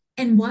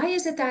 And why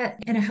is it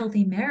that in a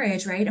healthy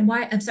marriage, right? And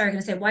why, I'm sorry,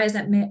 going to say, why is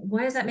that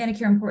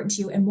manicure important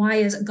to you? And why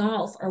is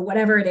golf or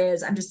whatever it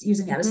is? I'm just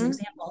using that as an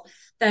example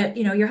that,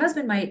 your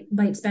husband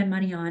might spend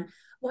money on.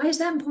 Why is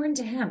that important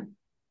to him?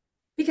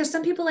 Because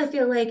some people I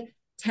feel like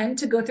tend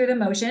to go through the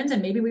motions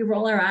and maybe we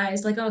roll our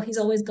eyes like, oh, he's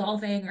always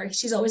golfing or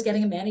she's always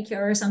getting a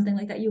manicure or something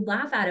like that. You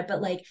laugh at it,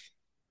 but like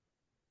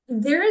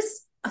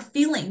there's a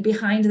feeling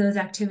behind those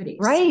activities.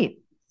 Right.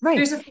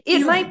 There's a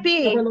it might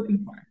be that we're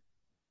looking for.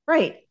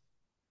 Right.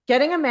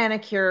 Getting a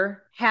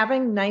manicure,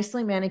 having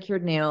nicely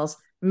manicured nails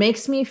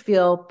makes me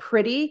feel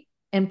pretty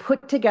and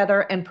put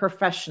together and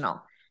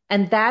professional.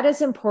 And that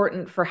is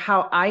important for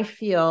how I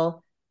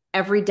feel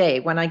every day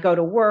when I go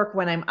to work,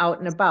 when I'm out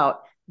and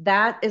about.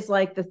 That is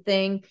like the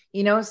thing,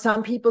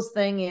 some people's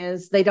thing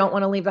is they don't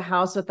want to leave the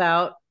house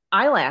without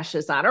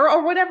eyelashes on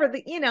or whatever,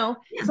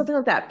 something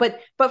like that.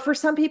 But for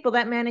some people,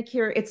 that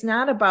manicure, it's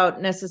not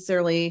about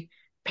necessarily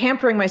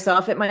pampering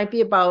myself. It might be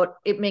about,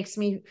 it makes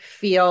me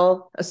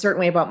feel a certain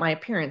way about my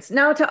appearance.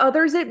 Now to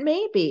others, it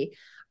may be,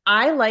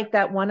 I like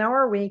that 1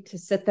 hour a week to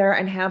sit there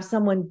and have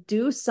someone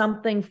do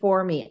something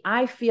for me.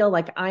 I feel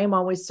like I'm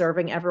always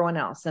serving everyone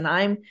else and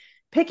I'm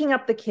picking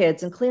up the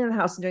kids and cleaning the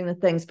house and doing the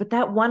things. But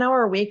that 1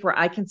 hour a week where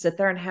I can sit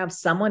there and have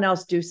someone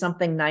else do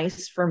something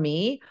nice for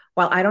me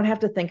while I don't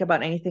have to think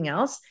about anything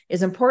else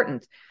is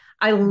important.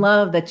 I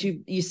love that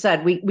you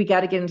said we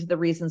got to get into the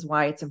reasons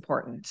why it's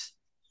important.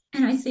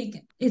 And I think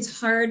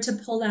it's hard to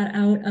pull that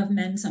out of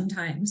men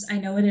sometimes. I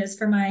know it is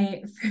for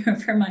my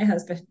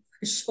husband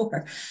for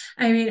sure.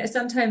 I mean,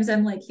 sometimes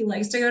I'm like, he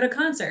likes to go to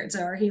concerts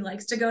or he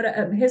likes to go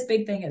to, his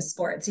big thing is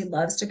sports. He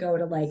loves to go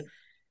to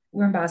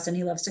we're in Boston.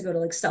 He loves to go to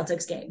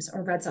Celtics games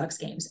or Red Sox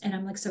games. And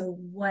I'm like, so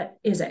what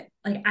is it?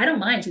 Like, I don't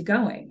mind you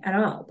going at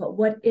all, but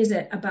what is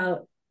it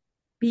about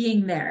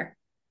being there?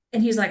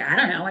 And he's like, I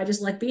don't know. I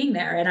just like being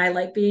there. And I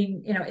like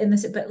being, in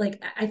this, but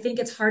I think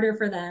it's harder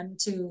for them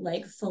to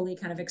fully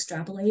kind of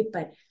extrapolate.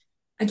 But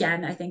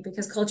again, I think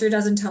because culture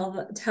doesn't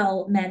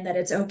tell men that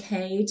it's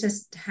okay to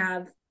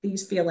have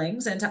these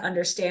feelings and to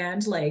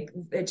understand,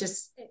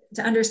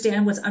 to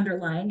understand what's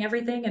underlying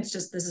everything. It's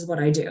just, this is what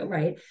I do.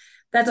 Right.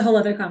 That's a whole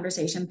other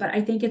conversation, but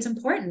I think it's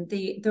important.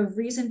 The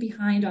reason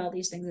behind all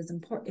these things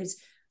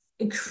is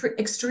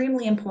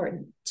extremely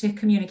important to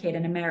communicate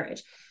in a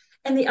marriage.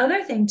 And the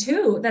other thing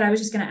too, that I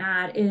was just going to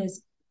add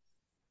is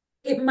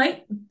it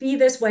might be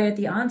this way at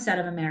the onset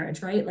of a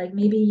marriage, right? Like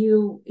maybe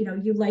you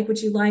like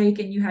what you like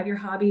and you have your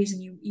hobbies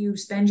and you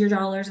spend your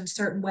dollars in a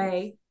certain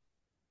way.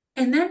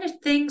 And then if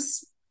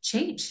things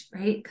change,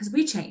 right? Because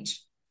we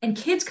change and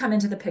kids come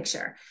into the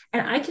picture.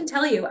 And I can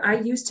tell you, I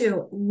used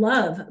to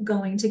love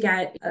going to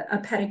get a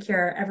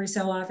pedicure every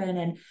so often.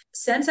 And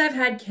since I've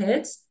had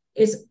kids,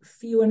 it's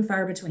few and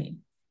far between.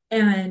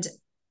 And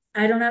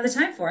I don't have the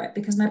time for it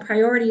because my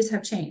priorities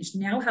have changed.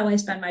 Now, how I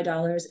spend my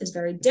dollars is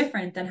very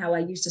different than how I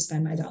used to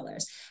spend my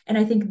dollars. And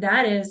I think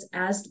that is,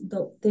 as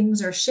the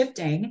things are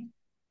shifting,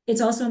 it's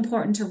also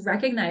important to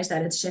recognize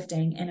that it's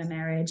shifting in a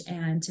marriage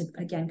and to,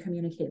 again,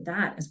 communicate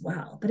that as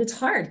well. But it's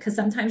hard because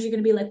sometimes you're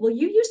going to be like, well,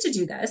 you used to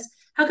do this.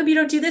 How come you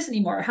don't do this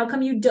anymore? How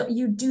come you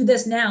do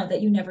this now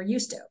that you never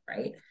used to,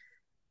 right?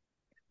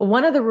 Well,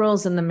 one of the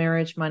rules in the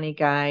Marriage Money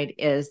Guide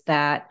is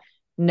that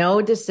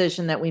no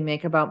decision that we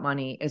make about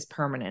money is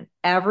permanent.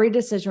 Every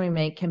decision we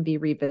make can be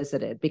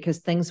revisited because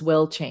things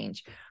will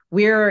change.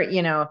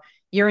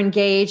 You're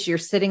engaged, you're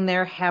sitting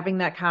there having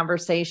that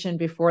conversation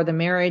before the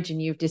marriage,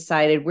 and you've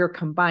decided we're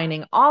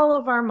combining all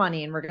of our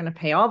money and we're going to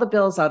pay all the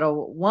bills out of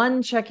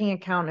one checking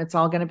account and it's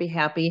all going to be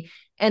happy.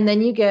 And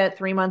then you get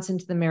 3 months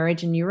into the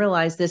marriage and you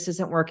realize this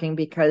isn't working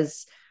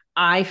because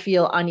I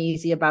feel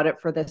uneasy about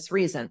it for this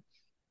reason.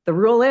 The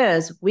rule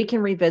is we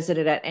can revisit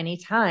it at any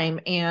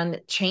time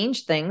and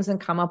change things and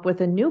come up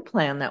with a new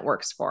plan that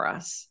works for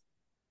us.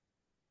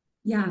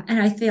 Yeah. And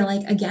I feel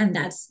like, again,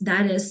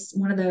 that is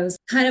one of those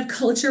kind of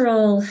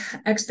cultural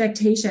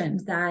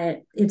expectations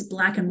that it's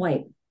black and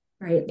white,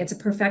 right? It's a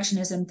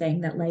perfectionism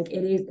thing that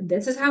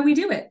this is how we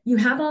do it. You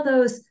have all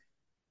those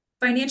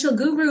financial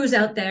gurus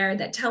out there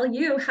that tell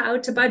you how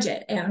to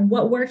budget and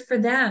what worked for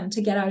them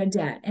to get out of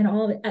debt and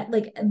all of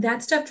it.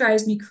 That stuff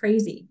drives me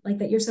crazy.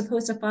 That you're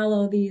supposed to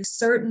follow these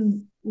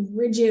certain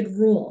rigid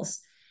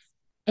rules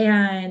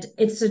and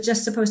it's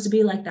just supposed to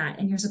be like that.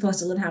 And you're supposed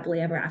to live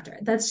happily ever after.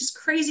 That's just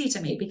crazy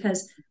to me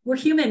because we're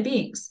human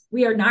beings.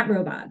 We are not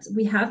robots.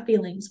 We have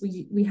feelings.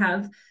 We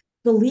have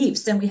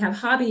beliefs and we have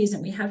hobbies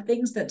and we have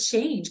things that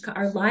change.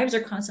 Our lives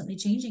are constantly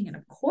changing. And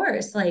of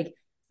course,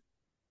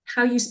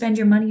 how you spend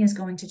your money is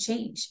going to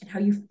change and how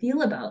you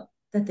feel about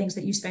the things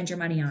that you spend your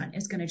money on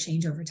is going to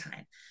change over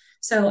time.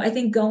 So I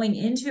think going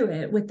into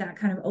it with that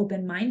kind of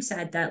open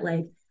mindset that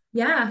like,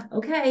 yeah,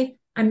 okay,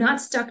 I'm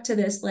not stuck to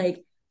this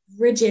like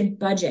rigid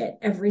budget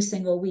every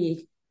single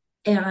week.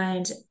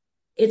 And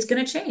it's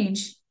going to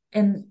change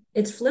and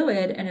it's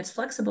fluid and it's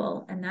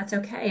flexible. And that's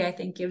okay. I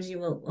think gives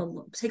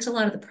you takes a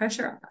lot of the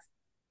pressure off.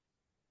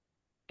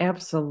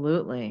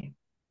 Absolutely.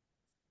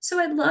 So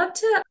I'd love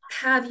to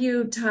have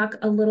you talk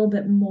a little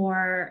bit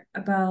more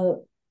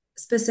about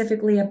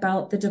specifically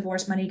about the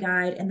divorce money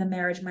guide and the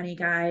marriage money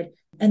guide.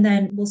 And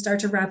then we'll start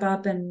to wrap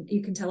up and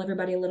you can tell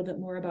everybody a little bit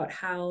more about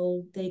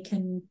how they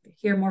can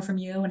hear more from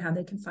you and how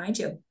they can find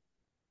you.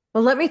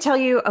 Well, let me tell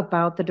you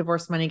about the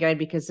divorce money guide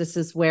because this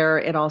is where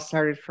it all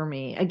started for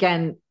me.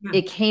 Again,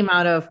 it came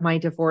out of my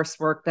divorce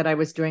work that I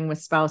was doing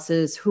with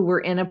spouses who were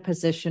in a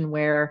position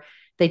where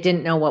they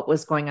didn't know what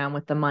was going on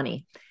with the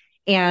money.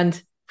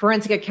 And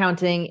forensic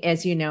accounting,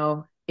 as you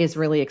know, is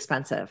really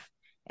expensive.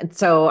 And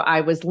so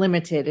I was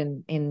limited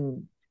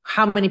in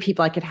how many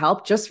people I could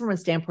help, just from a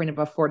standpoint of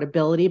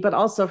affordability, but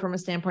also from a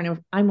standpoint of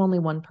I'm only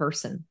one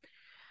person.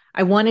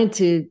 I wanted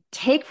to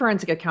take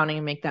forensic accounting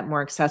and make that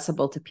more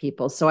accessible to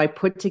people. So I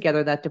put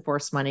together that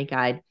divorce money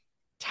guide,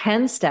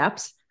 10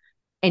 steps,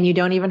 and you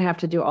don't even have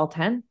to do all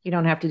 10. You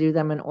don't have to do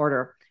them in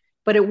order,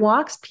 but it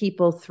walks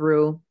people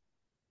through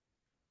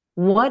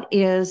what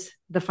is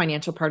the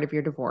financial part of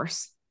your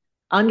divorce,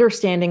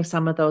 understanding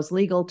some of those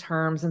legal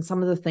terms and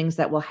some of the things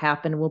that will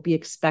happen will be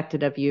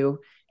expected of you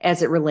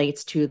as it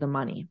relates to the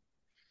money.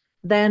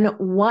 Then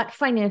what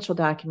financial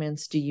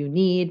documents do you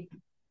need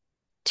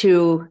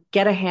to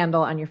get a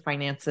handle on your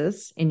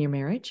finances in your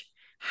marriage?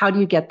 How do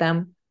you get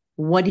them?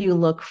 What do you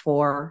look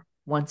for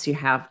once you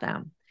have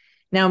them?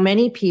 Now,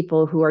 many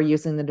people who are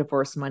using the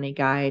divorce money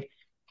guide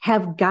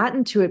have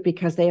gotten to it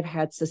because they have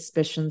had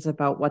suspicions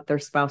about what their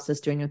spouse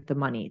is doing with the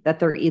money, that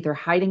they're either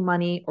hiding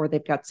money or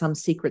they've got some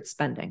secret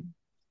spending.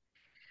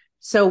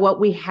 So what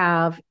we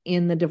have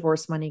in the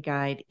divorce money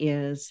guide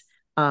is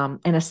an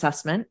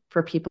assessment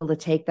for people to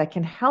take that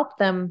can help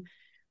them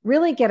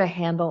really get a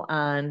handle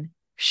on,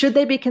 should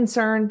they be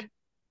concerned?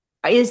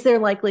 Is there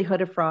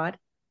likelihood of fraud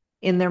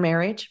in their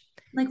marriage?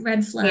 Like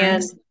red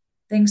flags,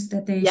 things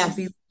that they should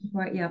be looking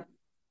for. Yep.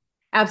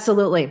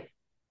 Absolutely.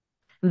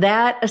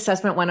 That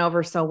assessment went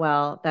over so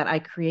well that I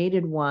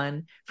created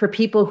one for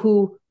people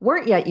who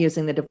weren't yet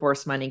using the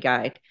divorce money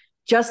guide,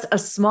 just a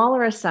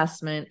smaller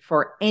assessment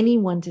for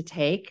anyone to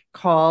take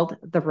called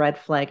the red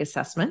flag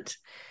assessment,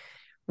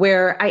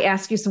 where I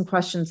ask you some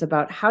questions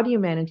about how do you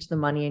manage the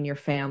money in your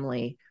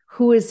family?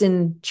 Who is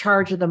in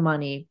charge of the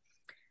money?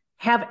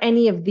 Have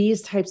any of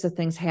these types of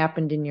things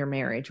happened in your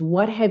marriage?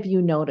 What have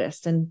you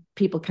noticed? And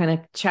people kind of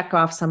check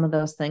off some of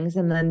those things.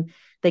 And then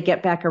they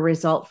get back a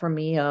result from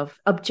me of,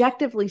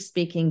 objectively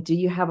speaking, do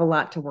you have a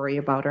lot to worry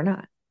about or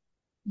not?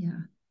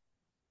 Yeah.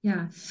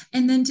 Yeah.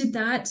 And then did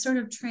that sort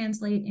of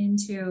translate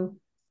into,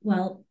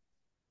 well,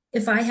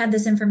 if I had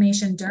this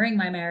information during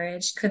my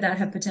marriage, could that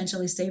have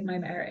potentially saved my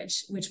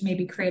marriage, which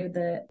maybe created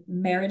the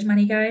marriage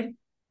money guide?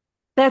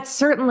 That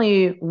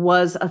certainly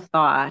was a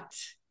thought.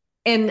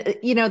 And,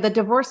 you know, the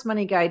divorce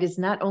money guide is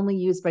not only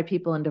used by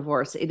people in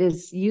divorce, it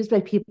is used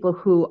by people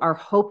who are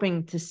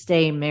hoping to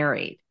stay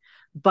married,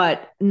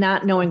 but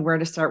not knowing where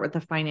to start with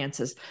the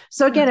finances.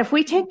 So again, if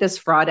we take this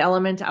fraud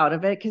element out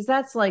of it, because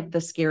that's like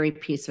the scary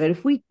piece of it,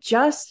 if we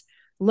just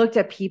looked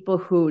at people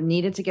who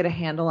needed to get a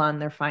handle on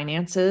their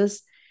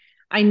finances,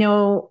 I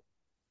know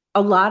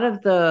a lot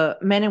of the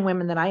men and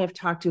women that I have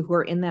talked to who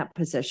are in that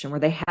position where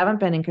they haven't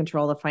been in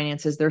control of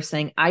finances, they're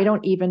saying, I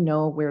don't even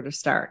know where to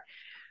start.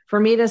 For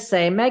me to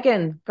say,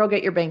 Megan, go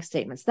get your bank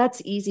statements.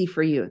 That's easy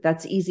for you.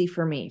 That's easy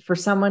for me. For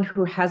someone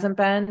who hasn't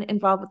been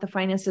involved with the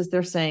finances,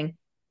 they're saying,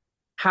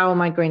 how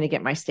am I going to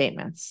get my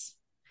statements?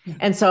 Yeah.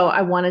 And so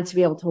I wanted to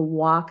be able to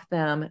walk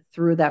them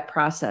through that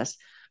process.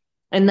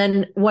 And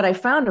then what I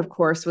found, of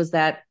course, was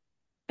that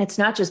it's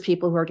not just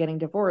people who are getting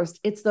divorced.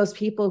 It's those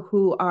people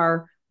who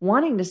are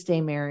wanting to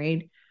stay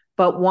married,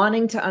 but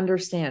wanting to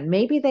understand.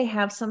 Maybe they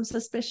have some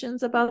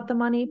suspicions about the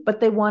money, but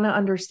they want to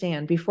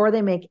understand before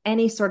they make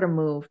any sort of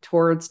move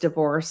towards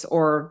divorce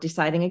or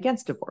deciding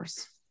against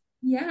divorce.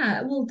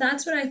 Yeah, well,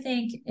 that's what I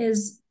think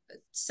is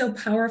so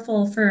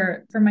powerful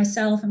for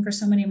myself and for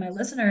so many of my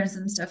listeners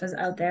and stuff is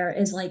out there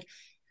is like,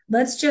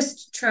 let's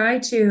just try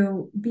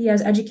to be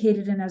as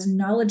educated and as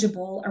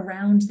knowledgeable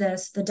around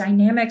this, the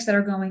dynamics that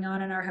are going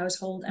on in our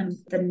household and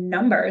the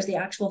numbers, the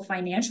actual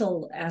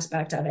financial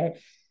aspect of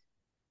it.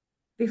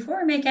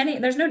 Before we make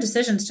there's no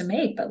decisions to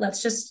make, but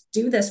let's just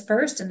do this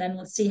first and then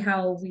let's see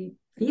how we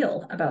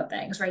feel about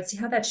things, right? See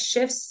how that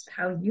shifts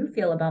how you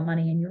feel about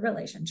money in your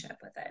relationship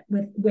with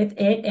it, with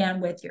it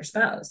and with your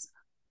spouse.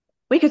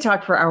 We could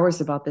talk for hours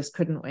about this,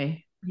 couldn't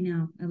we? I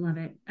know. I love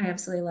it. I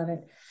absolutely love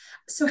it.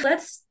 So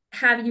let's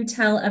have you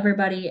tell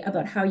everybody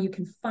about how you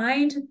can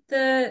find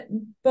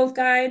both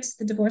guides,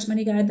 the divorce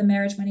money guide, the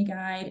marriage money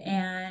guide,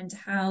 and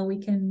how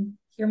we can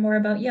hear more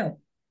about you.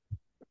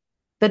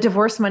 The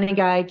divorce money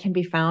guide can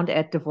be found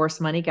at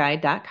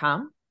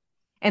divorcemoneyguide.com.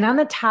 And on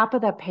the top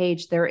of that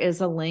page, there is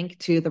a link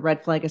to the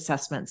red flag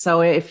assessment.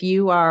 So if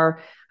you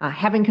are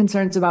having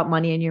concerns about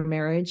money in your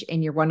marriage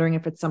and you're wondering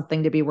if it's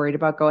something to be worried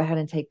about, go ahead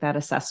and take that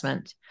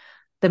assessment.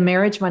 The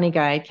Marriage Money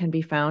Guide can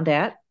be found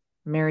at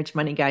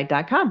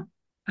marriagemoneyguide.com.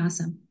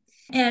 Awesome.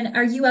 And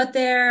are you out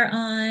there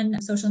on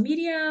social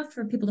media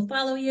for people to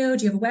follow you?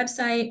 Do you have a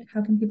website?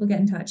 How can people get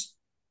in touch?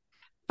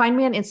 Find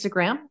me on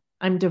Instagram.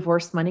 I'm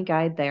Divorce Money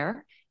Guide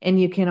there. And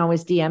you can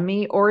always DM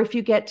me, or if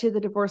you get to the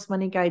Divorce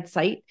Money Guide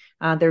site,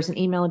 there's an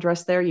email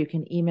address there. You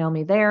can email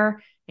me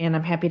there, and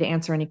I'm happy to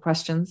answer any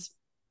questions.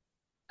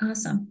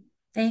 Awesome.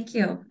 Thank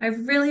you. I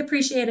really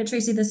appreciate it,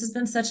 Tracy. This has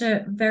been such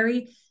a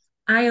very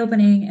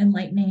eye-opening,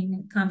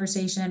 enlightening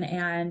conversation.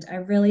 And I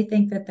really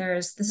think that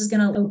this is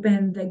going to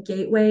open the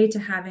gateway to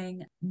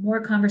having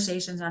more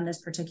conversations on this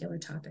particular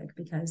topic,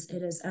 because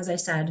it is, as I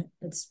said,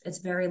 it's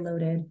very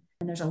loaded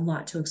and there's a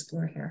lot to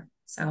explore here.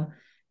 So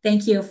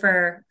thank you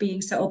for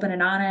being so open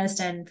and honest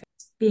and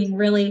being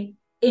really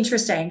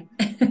interesting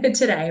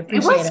today.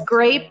 Appreciate it. Was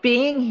great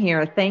being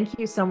here. Thank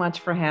you so much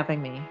for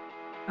having me.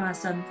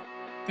 Awesome.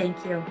 Thank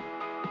you.